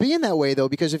end up being that way, though,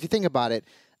 because if you think about it,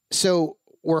 so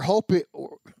we're hoping.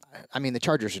 I mean, the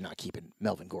Chargers are not keeping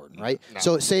Melvin Gordon, right? No.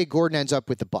 So say Gordon ends up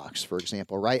with the Bucs, for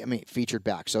example, right? I mean, featured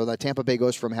back. So the Tampa Bay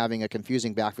goes from having a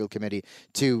confusing backfield committee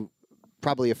to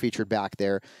probably a featured back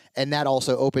there, and that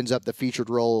also opens up the featured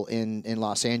role in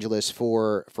Los Angeles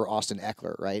for Austin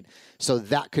Eckler, right? So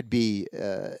that could be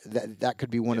that could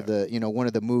be one of the one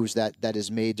of the moves that is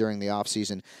made during the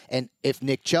offseason. And if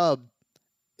Nick Chubb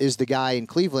is the guy in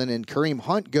Cleveland and Kareem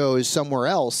Hunt goes somewhere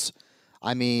else,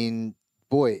 I mean,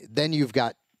 boy, then you've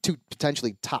got two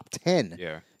potentially top 10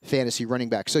 fantasy running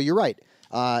backs. So you're right.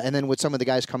 And then with some of the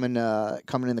guys coming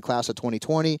in the class of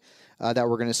 2020 that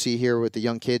we're going to see here with the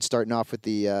young kids starting off with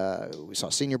the we saw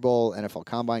Senior Bowl, NFL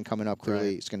Combine coming up.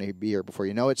 Clearly, it's going to be here before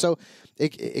you know it. So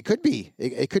it could be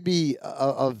a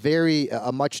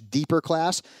much deeper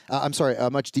class. A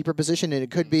much deeper position, and it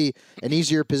could be an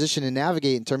easier position to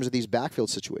navigate in terms of these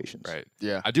backfield situations. Right.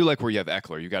 Yeah. I do like where you have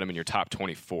Eckler. You got him in your top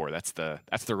 24. That's the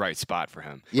right spot for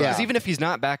him. Yeah. Because even if he's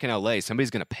not back in LA, somebody's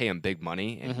going to pay him big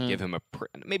money and give him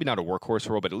maybe not a workhorse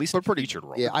role, but at least a featured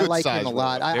role. Yeah, I like him a size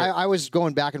lot. role. I was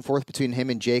going back and forth between him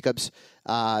and Jacobs,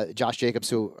 Josh Jacobs,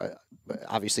 who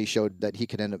obviously showed that he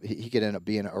could end up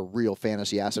being a real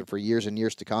fantasy asset for years and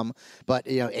years to come. But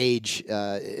age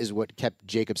is what kept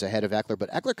Jacobs ahead of Eckler. But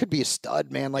Eckler could be a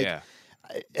stud, man.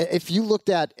 If you looked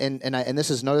at and this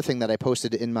is another thing that I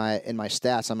posted in my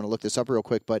stats. I'm going to look this up real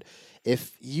quick. But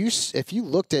if you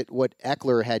looked at what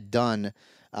Eckler had done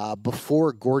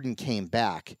before Gordon came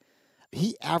back,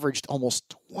 he averaged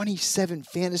almost 27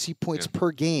 fantasy points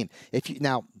per game.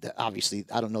 Now, obviously,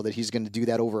 I don't know that he's going to do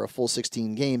that over a full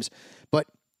 16 games, but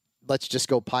let's just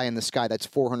go pie in the sky. That's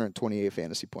 428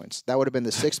 fantasy points. That would have been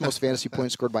the sixth most fantasy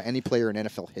points scored by any player in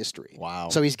NFL history. Wow.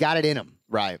 So he's got it in him.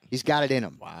 Right. He's got it in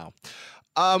him. Wow.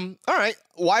 All right.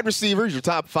 Wide receivers, your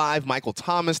top 5, Michael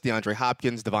Thomas, DeAndre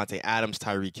Hopkins, Devontae Adams,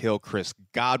 Tyreek Hill, Chris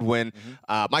Godwin.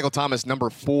 Michael Thomas, number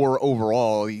 4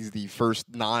 overall. He's the first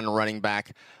non-running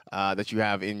back that you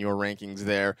have in your rankings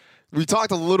there. We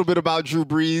talked a little bit about Drew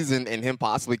Brees and him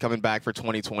possibly coming back for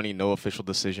 2020. No official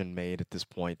decision made at this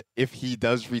point. If he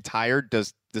does retire,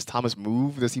 does Thomas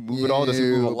move? Does he move at all? Does he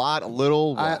move a lot, a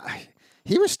little?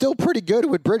 He was still pretty good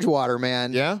with Bridgewater,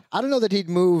 man. Yeah? I don't know that he'd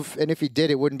move, and if he did,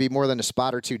 it wouldn't be more than a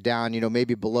spot or two down,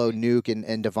 maybe below Nuke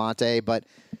and Devontae, but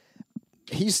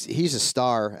he's a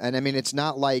star. And, I mean, it's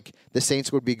not like the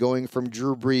Saints would be going from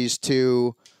Drew Brees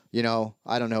to,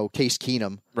 I don't know, Case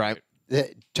Keenum. Right.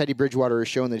 Teddy Bridgewater has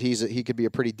shown that he could be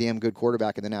a pretty damn good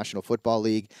quarterback in the National Football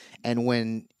League, and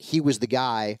when he was the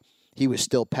guy, he was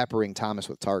still peppering Thomas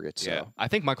with targets. So. Yeah, I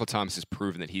think Michael Thomas has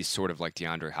proven that he's sort of like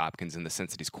DeAndre Hopkins in the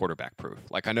sense that he's quarterback proof.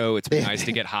 Like, I know it's been nice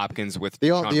to get Hopkins with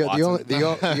the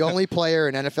only player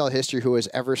in NFL history who has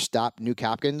ever stopped Nuke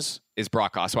Hopkins is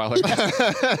Brock Osweiler.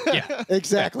 Yeah,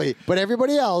 exactly. But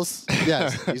everybody else,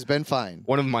 yes, he's been fine.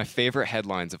 One of my favorite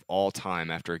headlines of all time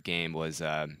after a game was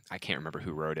I can't remember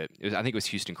who wrote it. I think it was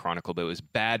Houston Chronicle, but it was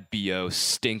 "Bad BO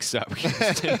stinks up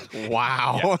Houston."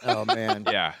 Wow. Yeah. Oh man.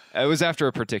 Yeah, it was after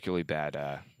a particularly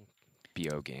bad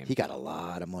BO game. He got a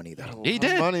lot of money though. He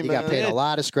did. Money, He man. got paid a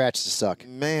lot of scratch to suck.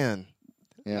 Man.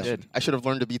 Yeah. I should have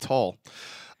learned to be tall.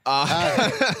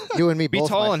 You and me Be both.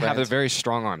 tall my and have a friends. very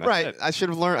strong arm. That's Right. it. I should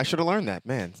have learned that.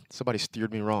 Man, somebody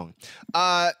steered me wrong.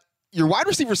 Your wide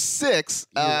receiver 6.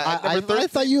 I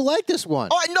thought you liked this one.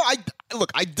 Oh, no,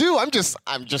 I do. I'm just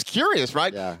curious,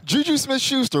 right? Yeah. Juju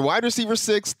Smith-Schuster, wide receiver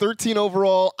 6, 13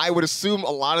 overall. I would assume a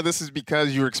lot of this is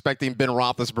because you were expecting Ben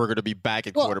Roethlisberger to be back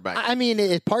at quarterback. I mean,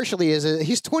 it partially is.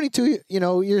 He's 22,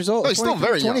 years old. Oh, he's still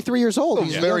very young. 23 years old. Oh,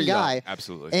 He's a very young guy. young.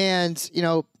 Absolutely. And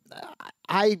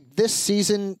this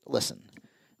season, listen.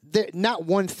 Not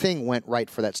one thing went right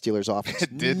for that Steelers offense.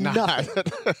 It did not.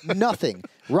 Nothing.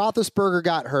 Roethlisberger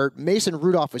got hurt. Mason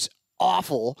Rudolph was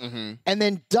awful. Mm-hmm. And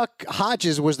then Duck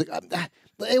Hodges was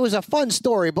it was a fun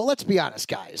story, but let's be honest,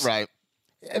 guys. Right.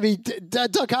 I mean,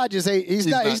 Duck Hodges, he's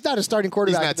not a starting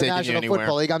quarterback in the taking you National anywhere.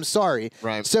 Football League. I'm sorry.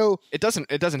 Right. So It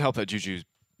doesn't help that Juju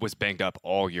was banged up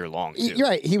all year long. Too. you're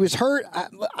right. He was hurt.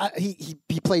 He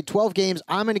played 12 games.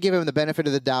 I'm going to give him the benefit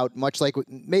of the doubt, much like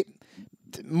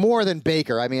more than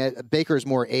Baker. I mean, Baker is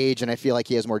more age, and I feel like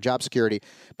he has more job security.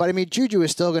 But, I mean, Juju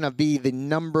is still going to be the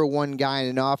number one guy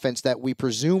in an offense that we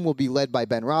presume will be led by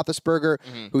Ben Roethlisberger,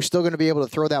 who's still going to be able to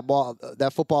throw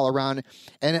that football around.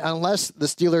 And unless the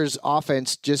Steelers'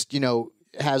 offense just,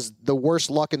 has the worst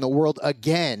luck in the world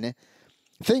again,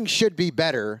 things should be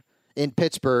better in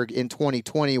Pittsburgh in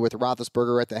 2020 with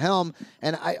Roethlisberger at the helm.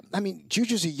 And I mean,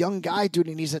 Juju's a young guy, dude,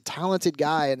 and he's a talented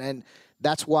guy. And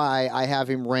that's why I have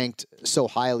him ranked so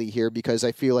highly here, because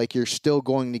I feel like you're still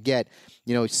going to get,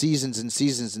 seasons and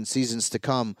seasons and seasons to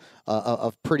come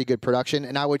of pretty good production.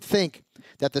 And I would think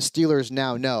that the Steelers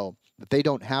now know that they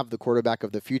don't have the quarterback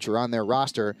of the future on their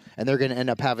roster, and they're going to end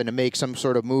up having to make some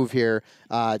sort of move here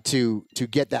to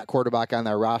get that quarterback on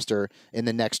their roster in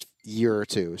the next year or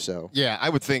two. So yeah, I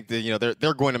would think that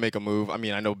they're going to make a move. I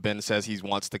mean, I know Ben says he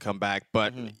wants to come back,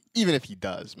 but even if he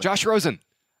does, man. Josh Rosen.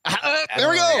 There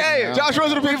we go. Hey, Josh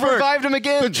Rosen to Pittsburgh. Revived him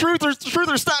again. The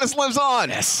truther status lives on.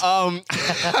 Yes.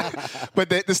 But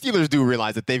the Steelers do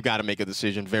realize that they've got to make a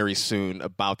decision very soon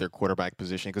about their quarterback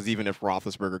position, because even if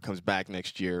Roethlisberger comes back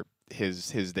next year,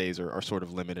 his days are sort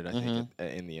of limited, I think,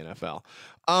 in the NFL.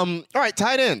 All right,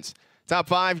 tight ends. Top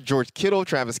 5, George Kittle,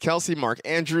 Travis Kelce, Mark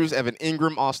Andrews, Evan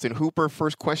Ingram, Austin Hooper.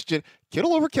 First question,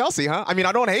 Kittle over Kelce, huh? I mean,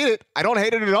 I don't hate it. I don't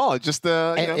hate it at all. It's just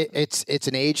it's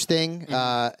an age thing.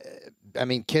 I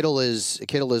mean, Kittle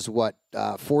is what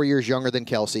 4 years younger than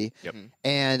Kelce,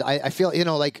 and I feel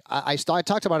I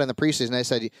talked about it in the preseason. I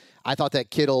said I thought that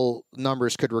Kittle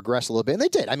numbers could regress a little bit, and they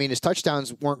did. I mean, his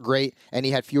touchdowns weren't great, and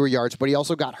he had fewer yards, but he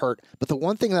also got hurt. But the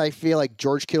one thing that I feel like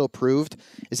George Kittle proved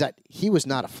is that he was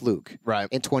not a fluke. Right.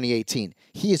 In 2018,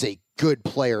 he is a good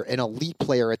player, an elite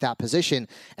player at that position,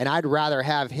 and I'd rather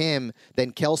have him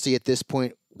than Kelce at this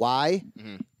point. Why?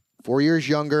 4 years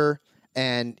younger,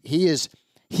 and he is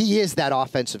that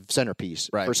offensive centerpiece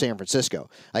for San Francisco.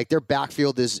 Like, their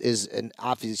backfield is an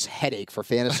obvious headache for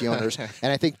fantasy owners.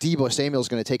 And I think Deebo Samuel is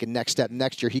going to take a next step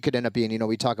next year. He could end up being,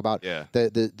 we talk about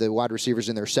the wide receivers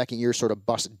in their second year sort of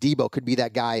bust. Deebo could be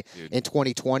that guy in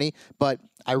 2020. But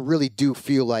I really do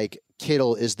feel like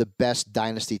Kittle is the best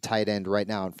dynasty tight end right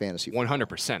now in fantasy.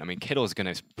 100%. I mean, Kittle is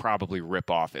going to probably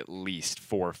rip off at least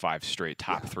 4 or 5 straight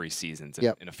top 3 seasons.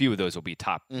 And a few of those will be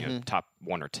top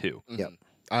 1 or 2. Yep.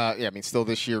 I mean, still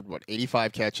this year,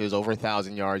 85 catches, over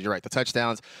 1,000 yards. You're right. The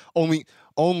touchdowns, only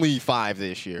 5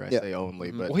 this year. I say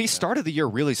only. But he started the year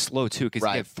really slow, too, because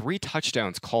he had 3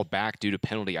 touchdowns called back due to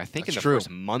penalty, I think, in the first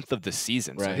month of the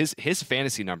season. Right. So his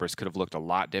fantasy numbers could have looked a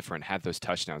lot different had those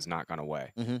touchdowns not gone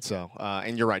away. So,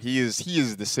 and you're right. He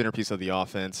is the centerpiece of the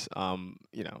offense.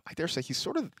 I dare say he's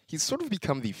sort of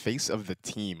become the face of the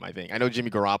team, I think. I know Jimmy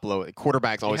Garoppolo,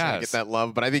 quarterbacks always going to get that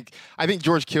love, but I think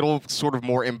George Kittle sort of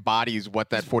more embodies what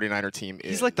that 49er team is.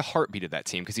 He's like the heartbeat of that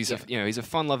team, because he's he's a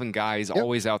fun-loving guy. He's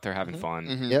always out there having fun.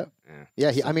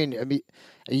 I mean,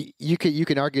 you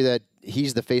can argue that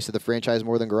he's the face of the franchise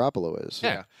more than Garoppolo is.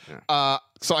 Yeah.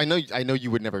 So I know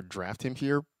you would never draft him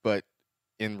here, but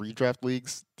in redraft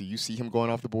leagues, do you see him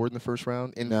going off the board in the first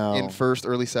round? In first,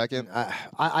 early second?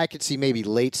 I could see maybe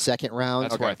late second round.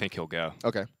 That's where I think he'll go.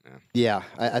 Okay. Yeah,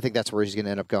 I think that's where he's going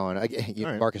to end up going.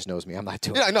 Marcus knows me. I'm not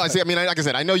doing it. Yeah, no, I mean, like I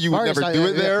said, I know you would never do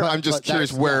it there. I'm just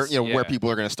curious where people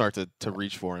are going to start to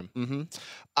reach for him.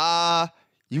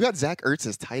 You got Zach Ertz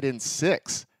as tight end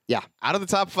 6. Yeah. Out of the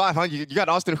top 5, huh? You got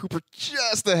Austin Hooper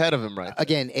just ahead of him, right?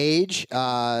 Again, age.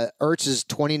 Ertz is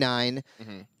 29.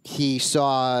 He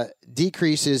saw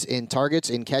decreases in targets,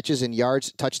 in catches, in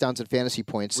yards, touchdowns, and fantasy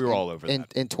points. We were all over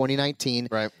that. In 2019.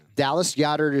 Right. Dallas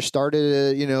Goedert has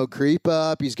started to, creep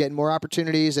up. He's getting more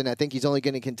opportunities, and I think he's only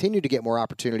going to continue to get more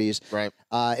opportunities. Right.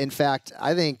 In fact,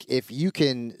 I think if you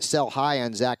can sell high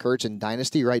on Zach Ertz in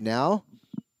Dynasty right now,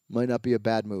 might not be a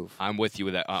bad move. I'm with you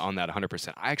on that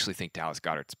 100%. I actually think Dallas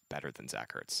Goedert's better than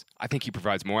Zach Ertz. I think he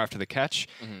provides more after the catch.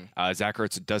 Zach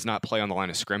Ertz does not play on the line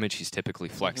of scrimmage. He's typically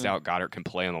flexed out. Goedert can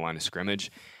play on the line of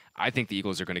scrimmage. I think the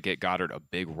Eagles are going to get Goedert a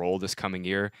big role this coming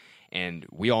year, and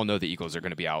we all know the Eagles are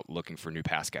going to be out looking for new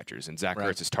pass catchers, and Zach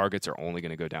Ertz's targets are only going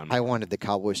to go down. I wanted the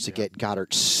Cowboys to get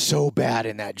Goedert so bad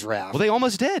in that draft. Well, they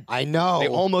almost did. I know. They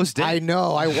almost did. I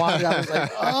know. I was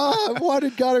like, I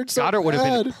wanted Goedert so bad. Goedert would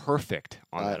have been perfect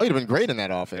on that. He would have been great in that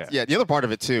offense. Yeah, the other part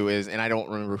of it, too, is, and I don't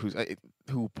remember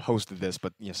who posted this,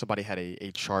 but somebody had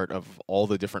a chart of all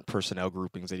the different personnel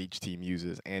groupings that each team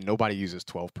uses, and nobody uses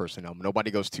 12 personnel.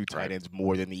 Nobody goes 2 tight ends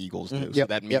more than the Eagles do. So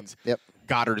that means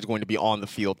Goedert is going to be on the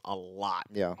field a lot.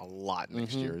 Yeah. A lot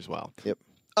next year as well. Yep.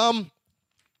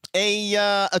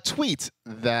 A tweet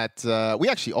that we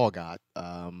actually all got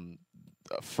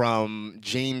from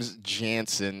James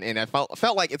Jansen, and I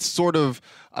felt like it sort of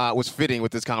was fitting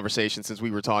with this conversation since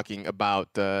we were talking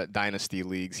about dynasty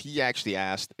leagues. He actually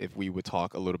asked if we would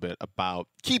talk a little bit about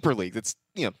keeper leagues. It's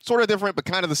sort of different, but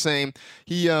kind of the same.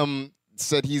 He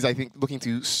said he's, I think, looking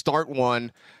to start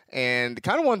one, and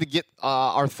kind of wanted to get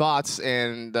our thoughts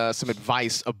and some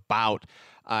advice about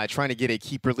trying to get a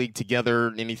keeper league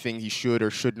together, anything he should or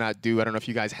should not do. I don't know if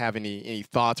you guys have any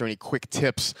thoughts or any quick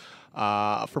tips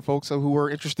for folks who are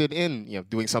interested in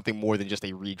doing something more than just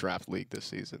a redraft league this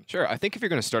season. Sure. I think if you're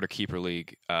going to start a keeper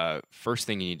league, first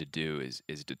thing you need to do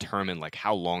is determine like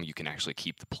how long you can actually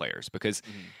keep the players, because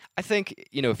I think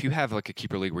if you have like a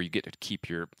keeper league where you get to keep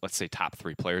your, let's say, top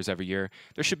 3 players every year,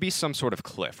 there should be some sort of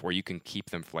cliff where you can keep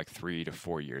them for like 3 to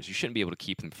 4 years. You shouldn't be able to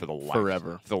keep them for the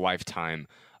Forever. the lifetime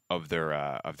of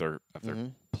their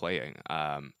playing.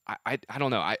 I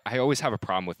don't know. I always have a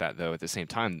problem with that though. At the same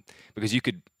time, because you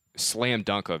could slam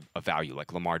dunk a value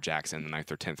like Lamar Jackson in the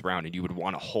 9th or 10th round, and you would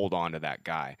want to hold on to that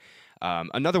guy.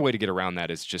 Another way to get around that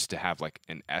is just to have like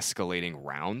an escalating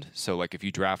round. So like if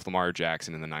you draft Lamar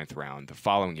Jackson in the 9th round, the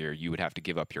following year you would have to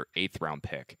give up your 8th round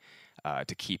pick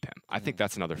to keep him. I think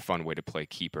that's another fun way to play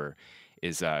keeper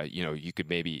is, you could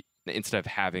maybe, instead of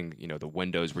having, the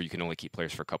windows where you can only keep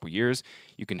players for a couple years,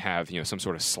 you can have, some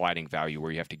sort of sliding value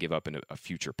where you have to give up a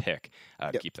future pick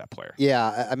to keep that player.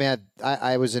 Yeah, I mean,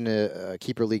 I was in a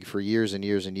keeper league for years and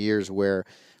years and years where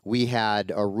we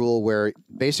had a rule where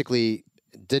basically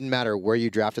it didn't matter where you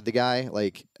drafted the guy.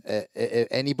 Like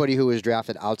anybody who was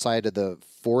drafted outside of the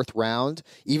 4th round,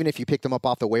 even if you picked them up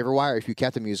off the waiver wire, if you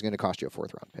kept them, he was going to cost you a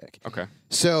 4th round pick. Okay.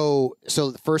 So the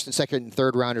 1st and 2nd and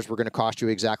 3rd rounders were going to cost you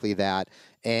exactly that,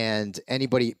 and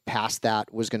anybody past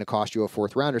that was going to cost you a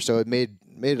 4th rounder. So it made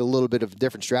it a little bit of a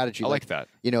different strategy. I like that.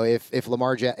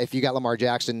 If you got Lamar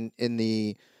Jackson in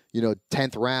the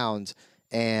 10th round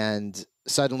and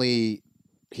suddenly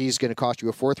he's going to cost you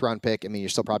a 4th round pick, I mean, you're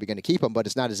still probably going to keep him, but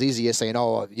it's not as easy as saying,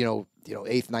 8th,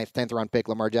 9th, 10th round pick,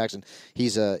 Lamar Jackson,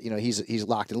 he's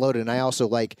locked and loaded. And I also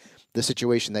like the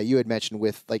situation that you had mentioned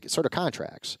with like sort of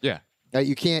contracts. Yeah.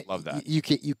 You can't, love that. You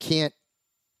can't,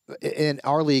 in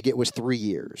our league, it was 3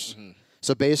 years. Mm-hmm.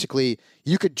 So basically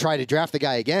you could try to draft the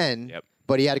guy again,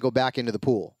 but he had to go back into the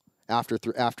pool after in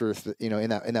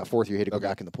that 4th year, he had to go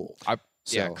back in the pool.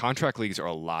 Yeah, contract leagues are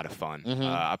a lot of fun. Mm-hmm.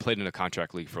 I played in a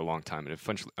contract league for a long time, and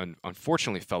it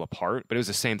unfortunately fell apart. But it was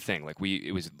the same thing. Like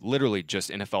it was literally just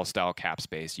NFL style cap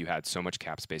space. You had so much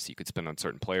cap space that you could spend on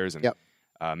certain players, and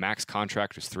max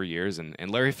contract was 3 years. And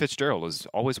Larry Fitzgerald was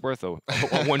always worth a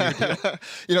 1 year deal.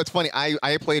 It's funny.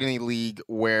 I played in a league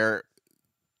where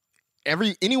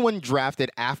anyone drafted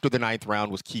after the 9th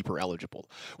round was keeper eligible,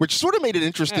 which sort of made it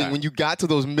interesting when you got to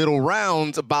those middle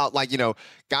rounds about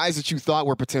guys that you thought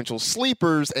were potential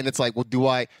sleepers, and it's like, well, do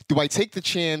I take the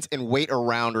chance and wait a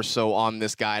round or so on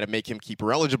this guy to make him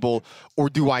keeper eligible, or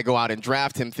do I go out and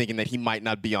draft him thinking that he might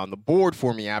not be on the board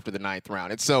for me after the 9th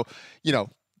round? And so,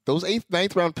 those 8th,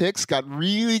 9th round picks got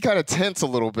really kind of tense a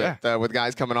little bit with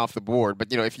guys coming off the board. But,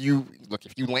 if you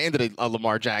landed a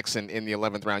Lamar Jackson in the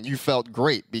 11th round, you felt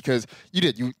great because you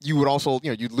did. You would also,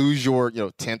 you'd lose your,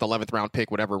 10th, 11th round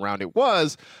pick, whatever round it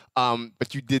was.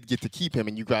 But you did get to keep him,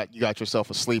 and you got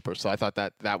yourself a sleeper. So I thought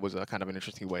that was a kind of an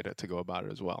interesting way to go about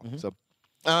it as well. Mm-hmm. So.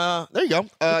 There you go.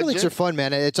 Leagues are fun,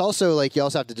 man. It's also like you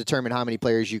also have to determine how many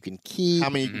players you can keep. How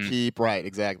many you can keep, right?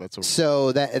 Exactly.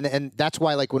 And that's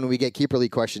why, like, when we get keeper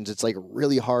league questions, it's like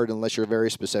really hard unless you're very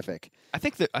specific. I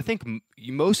think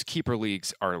most keeper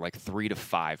leagues are like 3 to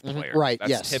 5 players. Mm-hmm. Right.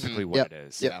 That's typically what it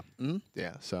is. Yeah. Mm-hmm.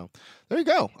 Yeah. So there you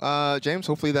go, James.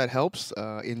 Hopefully that helps.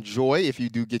 Enjoy if you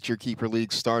do get your keeper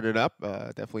league started up.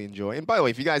 Definitely enjoy. And by the way,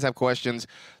 if you guys have questions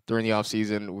during the off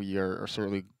season, we are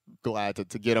certainly glad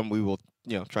to get them. We will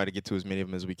try to get to as many of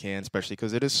them as we can, especially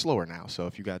because it is slower now. So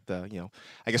if you got the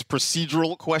I guess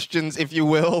procedural questions, if you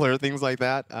will, or things like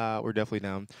that, we're definitely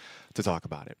down to talk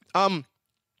about it. Want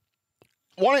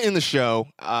to end the show?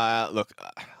 Look,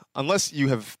 unless you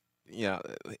have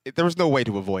there was no way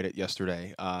to avoid it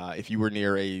yesterday. If you were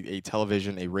near a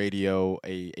television, a radio,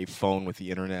 a phone with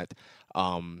the internet,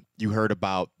 you heard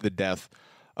about the death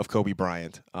of Kobe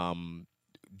Bryant.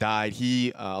 Died.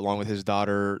 He, along with his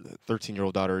daughter,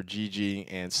 13-year-old daughter, Gigi,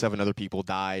 and 7 other people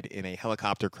died in a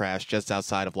helicopter crash just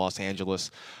outside of Los Angeles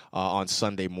on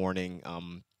Sunday morning.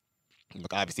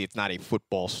 Look, obviously, it's not a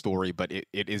football story, but it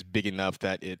is big enough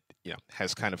that it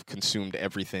has kind of consumed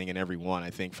everything and everyone,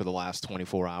 I think, for the last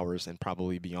 24 hours and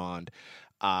probably beyond.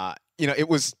 It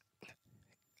was...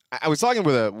 I was talking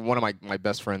with one of my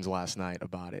best friends last night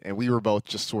about it, and we were both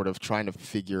just sort of trying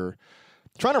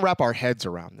to wrap our heads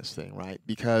around this thing, right?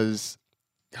 Because,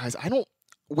 guys,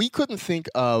 we couldn't think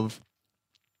of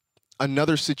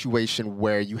another situation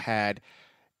where you had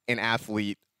an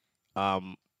athlete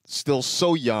still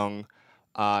so young,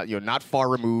 not far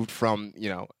removed from,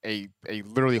 a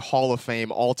literally Hall of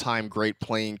Fame, all-time great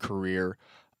playing career,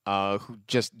 who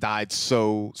just died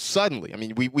so suddenly. I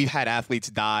mean, we've had athletes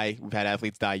die. We've had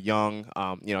athletes die young.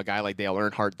 A guy like Dale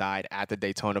Earnhardt died at the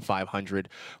Daytona 500.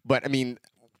 But, I mean,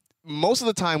 most of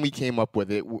the time we came up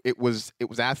with it was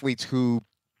athletes who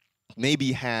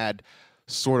maybe had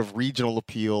sort of regional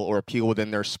appeal or appeal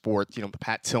within their sport. You know,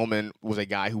 Pat Tillman was a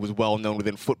guy who was well known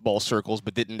within football circles,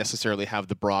 but didn't necessarily have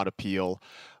the broad appeal.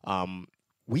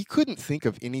 We couldn't think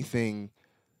of anything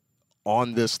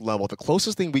on this level. The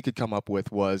closest thing we could come up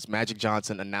with was Magic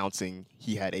Johnson announcing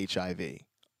he had HIV.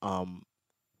 I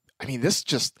mean, this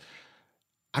just,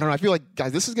 I don't know. I feel like,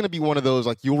 guys, this is going to be one of those,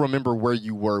 like, you'll remember where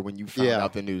you were when you found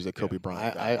out the news that Kobe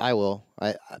Bryant died. I will.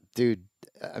 Dude,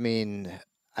 I mean,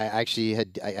 I actually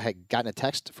had gotten a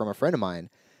text from a friend of mine,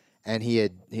 and he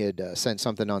had sent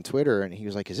something on Twitter, and he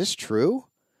was like, "Is this true?"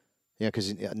 You know,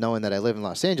 because knowing that I live in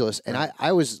Los Angeles, and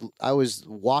I was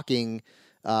walking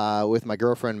with my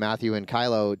girlfriend Matthew and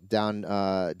Kylo down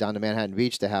to Manhattan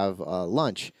Beach to have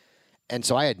lunch, and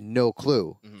so I had no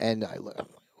clue, and I'm like,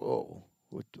 whoa.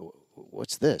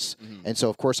 What's this? And so,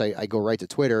 of course, I go right to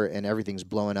Twitter, and everything's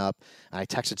blowing up. I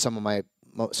texted some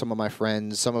of my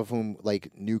friends, some of whom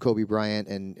like knew Kobe Bryant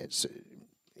and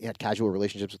had casual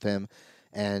relationships with him,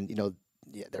 and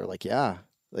they were like,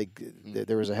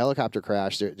 there was a helicopter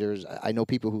crash. I know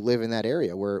people who live in that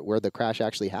area where the crash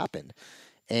actually happened,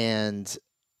 and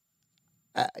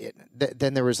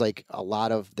then there was like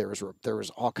there was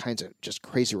all kinds of just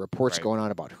crazy reports going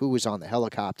on about who was on the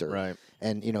helicopter, right?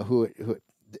 And who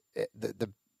the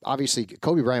obviously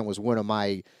Kobe Bryant was one of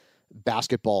my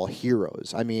basketball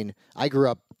heroes. I mean, I grew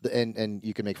up, and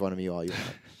you can make fun of me all you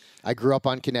want. I grew up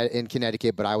in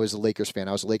Connecticut, but I was a Lakers fan.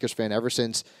 I was a Lakers fan ever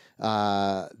since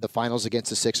the finals against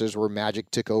the Sixers, where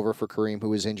Magic took over for Kareem, who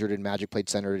was injured, and Magic played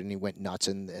center, and he went nuts.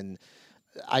 And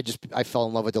I fell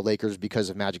in love with the Lakers because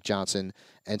of Magic Johnson.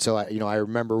 And so I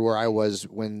remember where I was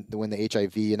when the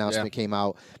HIV announcement came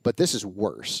out. But this is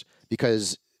worse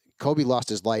because Kobe lost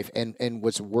his life, and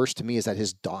what's worse to me is that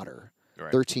his daughter,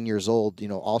 13 years old,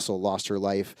 also lost her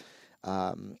life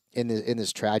in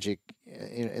this tragic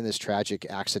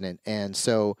accident. And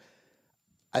so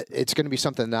it's going to be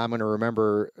something that I'm going to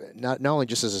remember not only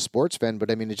just as a sports fan,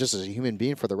 but I mean just as a human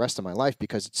being for the rest of my life,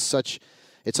 because it's such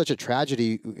a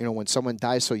tragedy, when someone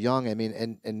dies so young. I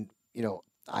mean, and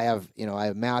I have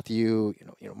Matthew,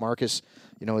 Marcus,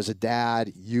 as a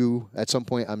dad, you at some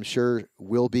point I'm sure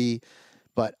will be,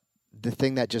 but the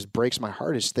thing that just breaks my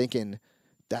heart is thinking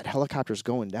that helicopter's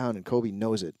going down and Kobe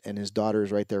knows it, and his daughter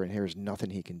is right there, and there's nothing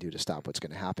he can do to stop what's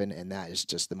going to happen, and that is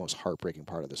just the most heartbreaking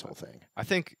part of this whole thing. I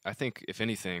think if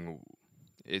anything,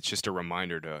 it's just a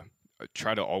reminder to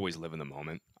try to always live in the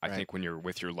moment. I think when you're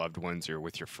with your loved ones or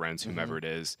with your friends, whomever it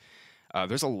is,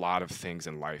 there's a lot of things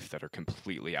in life that are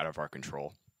completely out of our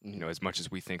control. As much as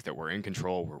we think that we're in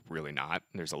control, we're really not.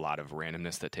 There's a lot of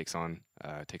randomness that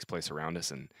takes place around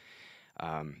us, and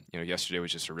yesterday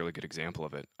was just a really good example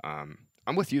of it.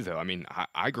 I'm with you though. I mean,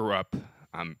 I grew up.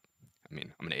 I'm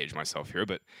going to age myself here,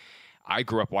 but I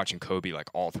grew up watching Kobe like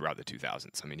all throughout the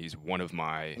 2000s. I mean, he's one of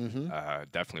my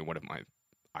definitely one of my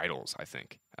idols, I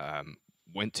think.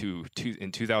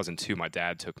 In 2002, my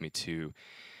dad took me to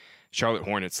Charlotte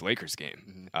Hornets Lakers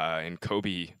game, and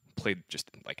Kobe played just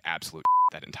like absolute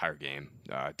that entire game.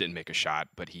 Didn't make a shot,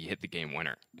 but he hit the game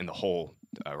winner, and the whole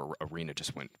arena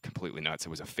just went completely nuts. It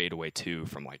was a fadeaway two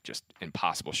from like just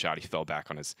impossible shot. He fell back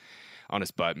on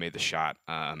his butt, made the shot.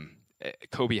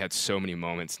 Kobe had so many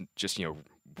moments, just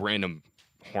random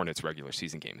Hornets regular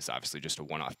season game is obviously just a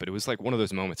one-off, but it was like one of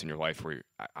those moments in your life where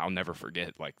I'll never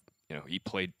forget. Like, he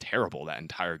played terrible that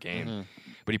entire game,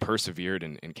 but he persevered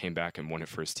and came back and won it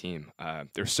for his team.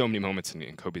 There's so many moments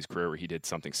in Kobe's career where he did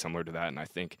something similar to that, and I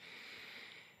think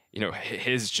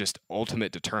his just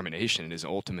ultimate determination and his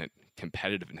ultimate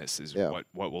competitiveness is what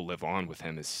will live on with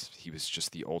him. Is he was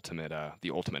just the ultimate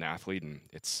athlete, and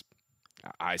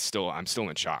I'm still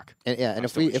in shock. And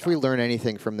if we learn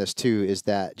anything from this too, is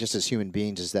that just as human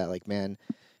beings, is that like, man,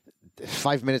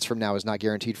 5 minutes from now is not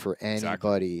guaranteed for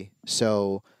anybody. Exactly.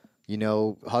 So,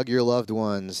 hug your loved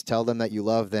ones, tell them that you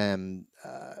love them.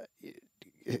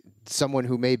 Someone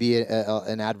who may be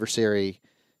an adversary,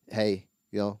 hey,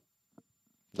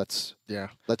 let's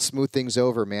smooth things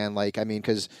over, man. Like, I mean,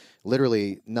 because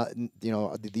literally,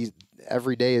 these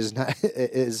every day is not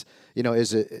is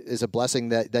a blessing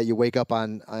that you wake up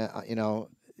on.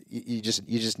 You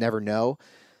just never know.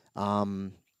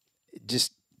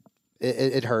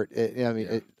 It hurt.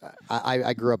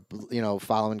 I grew up,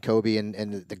 following Kobe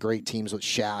and the great teams with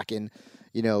Shaq and.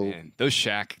 Man, those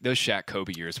Shaq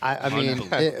Kobe years.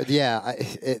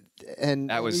 And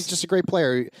that was, he's just a great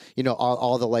player.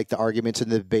 All the arguments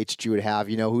and the debates that you would have.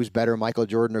 Who's better, Michael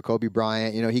Jordan or Kobe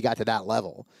Bryant? He got to that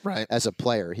level, right? As a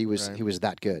player, he was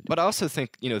that good. But I also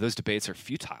think those debates are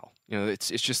futile. It's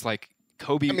just like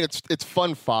Kobe. I mean, it's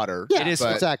fun fodder. Yeah, it is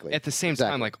exactly. At the same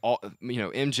Exactly. time, like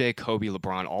MJ, Kobe,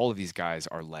 LeBron, all of these guys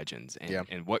are legends,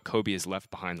 and what Kobe has left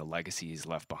behind, the legacy he's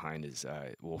left behind, is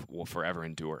will forever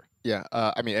endure. Yeah.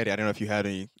 I mean, Eddie, I don't know if you had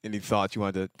any thoughts you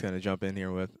wanted to kind of jump in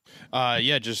here with.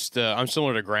 Just I'm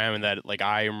similar to Graham in that, like,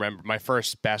 I remember my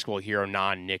first basketball hero,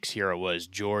 non-Knicks hero, was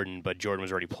Jordan, but Jordan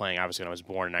was already playing, obviously, when I was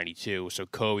born in '92. So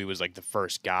Kobe was like the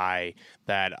first guy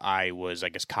that I was, I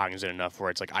guess, cognizant enough where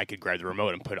it's like I could grab the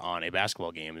remote and put on a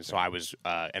basketball game. And so I was,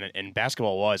 and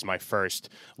basketball was my first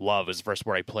love. It was the first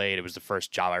sport I played. It was the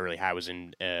first job I really had was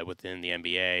in within the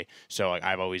NBA. So like,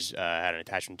 I've always had an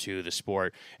attachment to the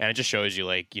sport, and it just shows you,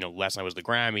 like, last night was the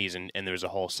Grammys, and there was a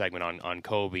whole segment on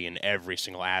Kobe and every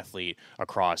single athlete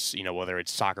across, whether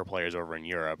it's soccer players over in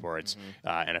Europe or it's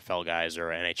NFL guys or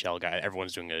NHL guys,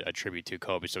 everyone's doing a tribute to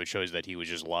Kobe. So it shows that he was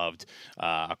just loved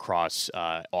across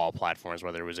all platforms,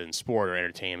 whether it was in sport or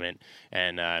entertainment.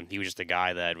 And he was just a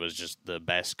guy that was just the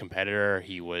best competitor.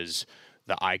 He was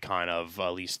the icon of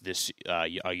at least this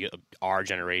our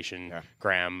generation,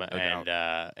 Graham,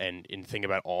 and think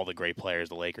about all the great players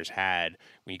the Lakers had.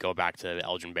 When you go back to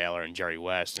Elgin Baylor and Jerry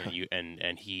West,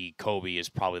 and Kobe is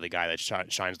probably the guy that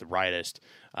shines the brightest,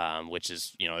 which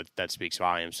is that speaks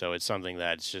volumes. So it's something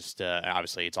that's just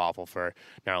obviously it's awful for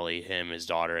not only him, his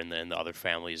daughter, and then the other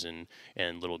families and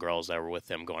little girls that were with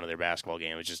them going to their basketball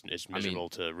game. It's miserable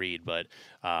to read, but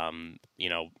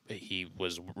he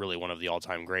was really one of the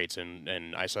all-time greats,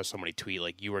 and I saw somebody tweet,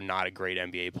 like, you were not a great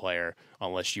NBA player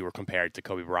unless you were compared to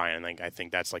Kobe Bryant. I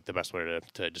think that's like the best way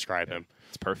to describe him.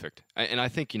 It's perfect. And I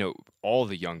think, all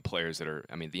the young players the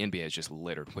NBA is just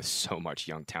littered with so much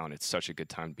young talent. It's such a good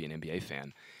time to be an NBA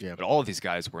fan. Yeah. But all of these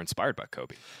guys were inspired by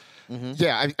Kobe. Mm-hmm.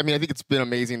 Yeah, I think it's been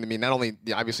amazing to me, not only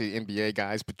obviously NBA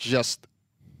guys, but just,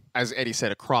 as Eddie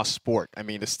said, across sport. I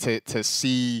mean, to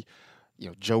see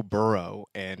Joe Burrow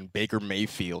and Baker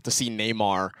Mayfield, to see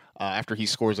Neymar after he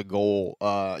scores a goal,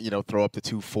 throw up the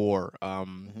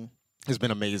 2-4, has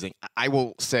been amazing. I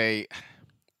will say,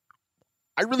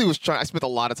 I really was I spent a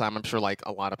lot of time, I'm sure like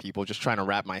a lot of people, just trying to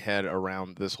wrap my head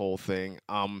around this whole thing.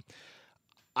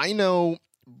 I know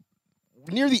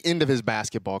near the end of his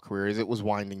basketball career, as it was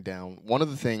winding down, one of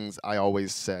the things I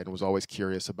always said and was always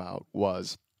curious about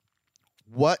was,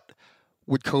 what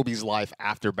would Kobe's life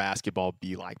after basketball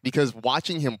be like? Because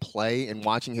watching him play and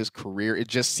watching his career, it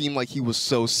just seemed like he was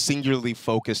so singularly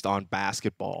focused on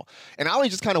basketball. And I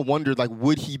always just kind of wondered, like,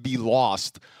 would he be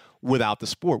lost without the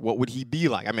sport? What would he be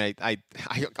like? I mean, I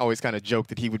always kind of joked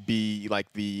that he would be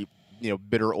like the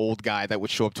bitter old guy that would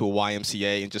show up to a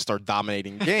YMCA and just start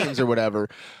dominating games or whatever.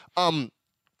 And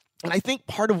I think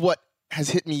part of what has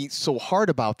hit me so hard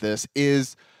about this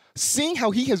is seeing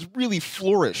how he has really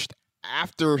flourished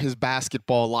after his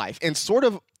basketball life, and sort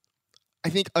of, I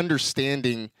think,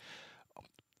 understanding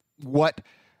what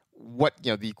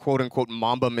the quote unquote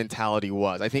Mamba mentality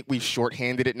was. I think we've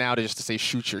shorthanded it now to just to say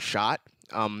shoot your shot.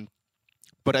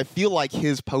 But I feel like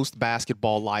his post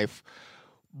basketball life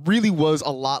really was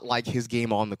a lot like his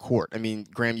game on the court. I mean,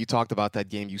 Graham, you talked about that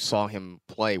game you saw him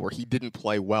play where he didn't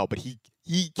play well, but he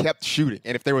kept shooting.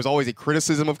 And if there was always a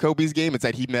criticism of Kobe's game, it's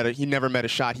that he never met a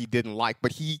shot he didn't like,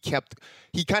 but he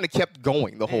kind of kept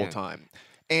going the whole time.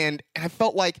 And I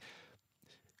felt like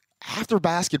after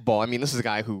basketball, I mean, this is a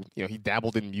guy who, he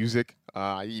dabbled in music,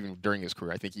 even during his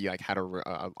career. I think he had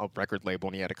a record label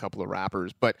and he had a couple of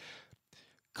rappers, but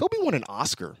Kobe won an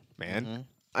Oscar, man. Mm-hmm.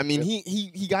 I mean,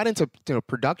 he got into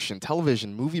production,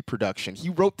 television, movie production. He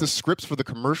wrote the scripts for the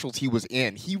commercials he was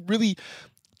in. He really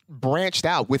branched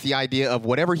out with the idea of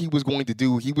whatever he was going to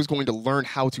do, he was going to learn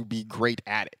how to be great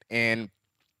at it. And,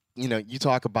 you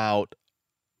talk about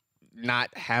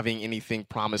not having anything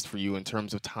promised for you in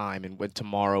terms of time and with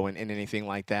tomorrow and anything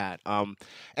like that. And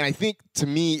I think, to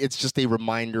me, it's just a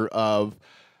reminder of,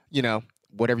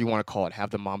 whatever you want to call it, have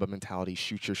the Mamba mentality,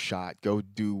 shoot your shot, go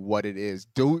do what it is.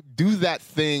 Do that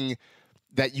thing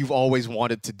that you've always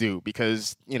wanted to do,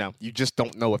 because, you just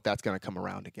don't know if that's going to come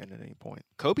around again at any point.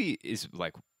 Kobe is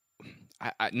like,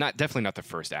 definitely not the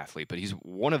first athlete, but he's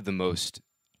one of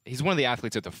the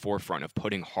athletes at the forefront of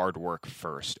putting hard work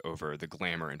first over the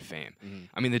glamour and fame. Mm-hmm.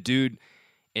 I mean, the dude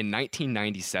in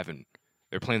 1997,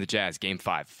 they're playing the Jazz, Game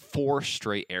 5, 4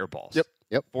 straight air balls. Yep.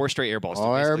 4 straight air balls.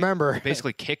 Oh, I remember.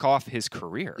 Basically kick off his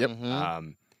career. Yep.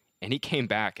 And he came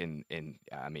back, and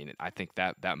I mean, I think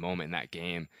that moment in that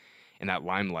game, in that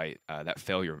limelight, that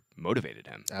failure motivated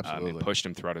him. Absolutely. And pushed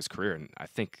him throughout his career. And I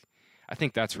think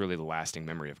that's really the lasting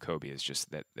memory of Kobe, is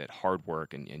just that hard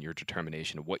work and your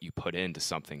determination of what you put into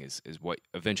something is what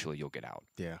eventually you'll get out.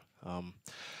 Yeah.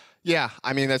 Yeah,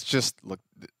 I mean, that's just, look,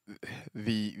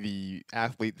 the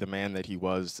athlete, the man that he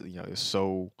was, is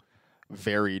so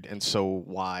varied and so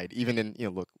wide. Even in,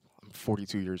 look, I'm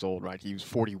 42 years old, right? He was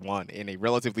 41 in a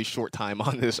relatively short time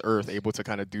on this earth, able to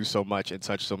kind of do so much and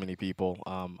touch so many people.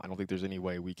 I don't think there's any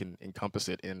way we can encompass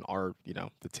it in our,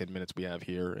 the 10 minutes we have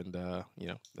here. And,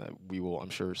 we will, I'm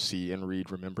sure, see and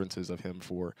read remembrances of him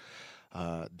for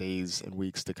days and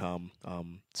weeks to come. All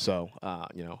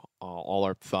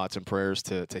our thoughts and prayers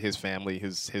to his family,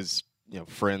 his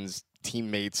friends,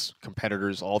 teammates,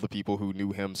 competitors, all the people who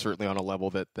knew him, certainly on a level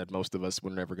that most of us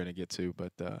were never going to get to.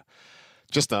 But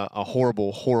just a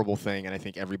horrible, horrible thing. And I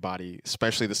think everybody,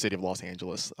 especially the city of Los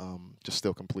Angeles, just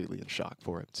still completely in shock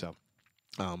for it. So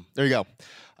there you go.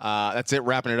 That's it.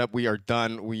 Wrapping it up. We are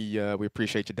done. We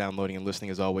appreciate you downloading and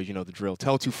listening as always. You know the drill.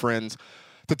 Tell two friends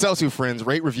to tell two friends.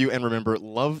 Rate, review, and remember,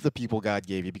 love the people God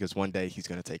gave you, because one day he's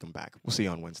going to take them back. We'll see you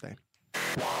on Wednesday.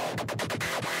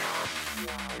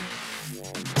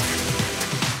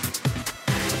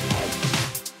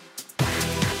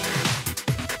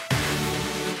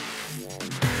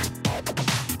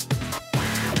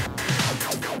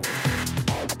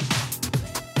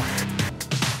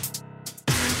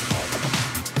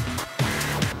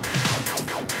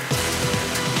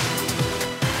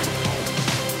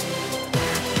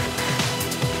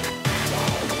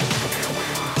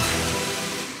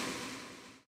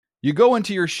 You go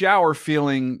into your shower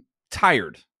feeling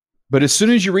tired, but as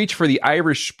soon as you reach for the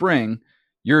Irish Spring,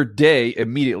 your day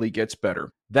immediately gets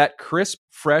better. That crisp,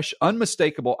 fresh,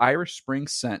 unmistakable Irish Spring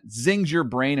scent zings your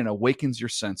brain and awakens your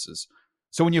senses.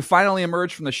 So when you finally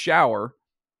emerge from the shower,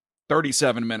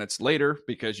 37 minutes later,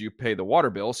 because you pay the water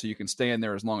bill so you can stay in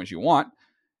there as long as you want,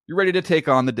 you're ready to take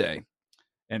on the day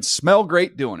and smell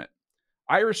great doing it.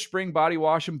 Irish Spring Body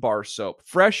Wash and Bar Soap.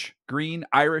 Fresh, green,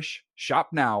 Irish. Shop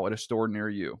now at a store near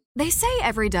you. They say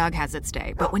every dog has its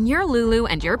day, but when you're Lulu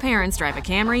and your parents drive a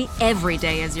Camry, every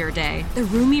day is your day. The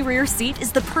roomy rear seat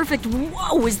is the perfect,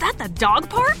 whoa, is that the dog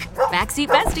park? Backseat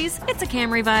besties, it's a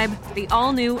Camry vibe. The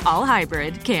all-new,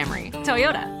 all-hybrid Camry.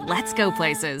 Toyota, let's go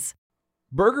places.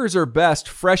 Burgers are best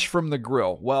fresh from the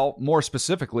grill. Well, more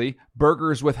specifically,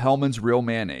 burgers with Hellmann's Real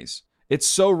Mayonnaise. It's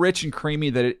so rich and creamy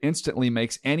that it instantly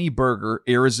makes any burger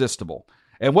irresistible.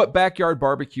 And what backyard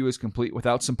barbecue is complete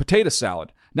without some potato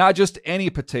salad? Not just any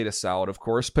potato salad, of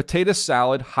course. Potato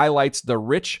salad highlights the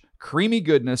rich, creamy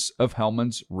goodness of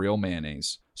Hellmann's Real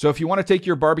Mayonnaise. So if you want to take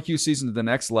your barbecue season to the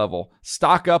next level,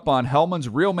 stock up on Hellmann's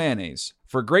Real Mayonnaise.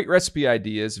 For great recipe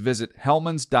ideas, visit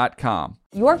hellmanns.com.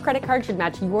 Your credit card should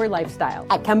match your lifestyle.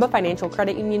 At Kemba Financial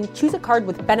Credit Union, choose a card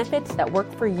with benefits that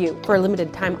work for you. For a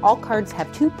limited time, all cards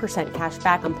have 2% cash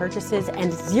back on purchases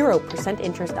and 0%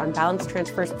 interest on balance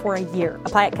transfers for a year.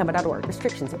 Apply at Kemba.org.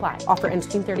 Restrictions apply. Offer ends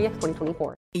June 30th,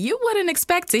 2024. You wouldn't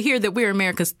expect to hear that we're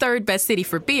America's third best city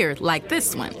for beer like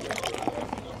this one.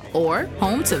 Or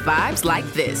home to vibes like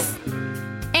this.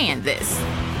 And this.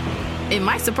 It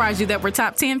might surprise you that we're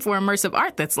top 10 for immersive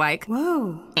art that's like,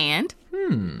 whoa. And,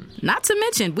 not to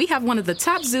mention, we have one of the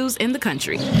top zoos in the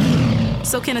country.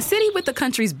 So can a city with the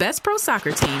country's best pro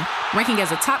soccer team, ranking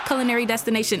as a top culinary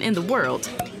destination in the world,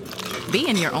 be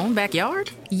in your own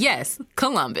backyard? Yes,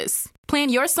 Columbus. Plan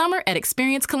your summer at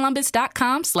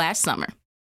experiencecolumbus.com/summer.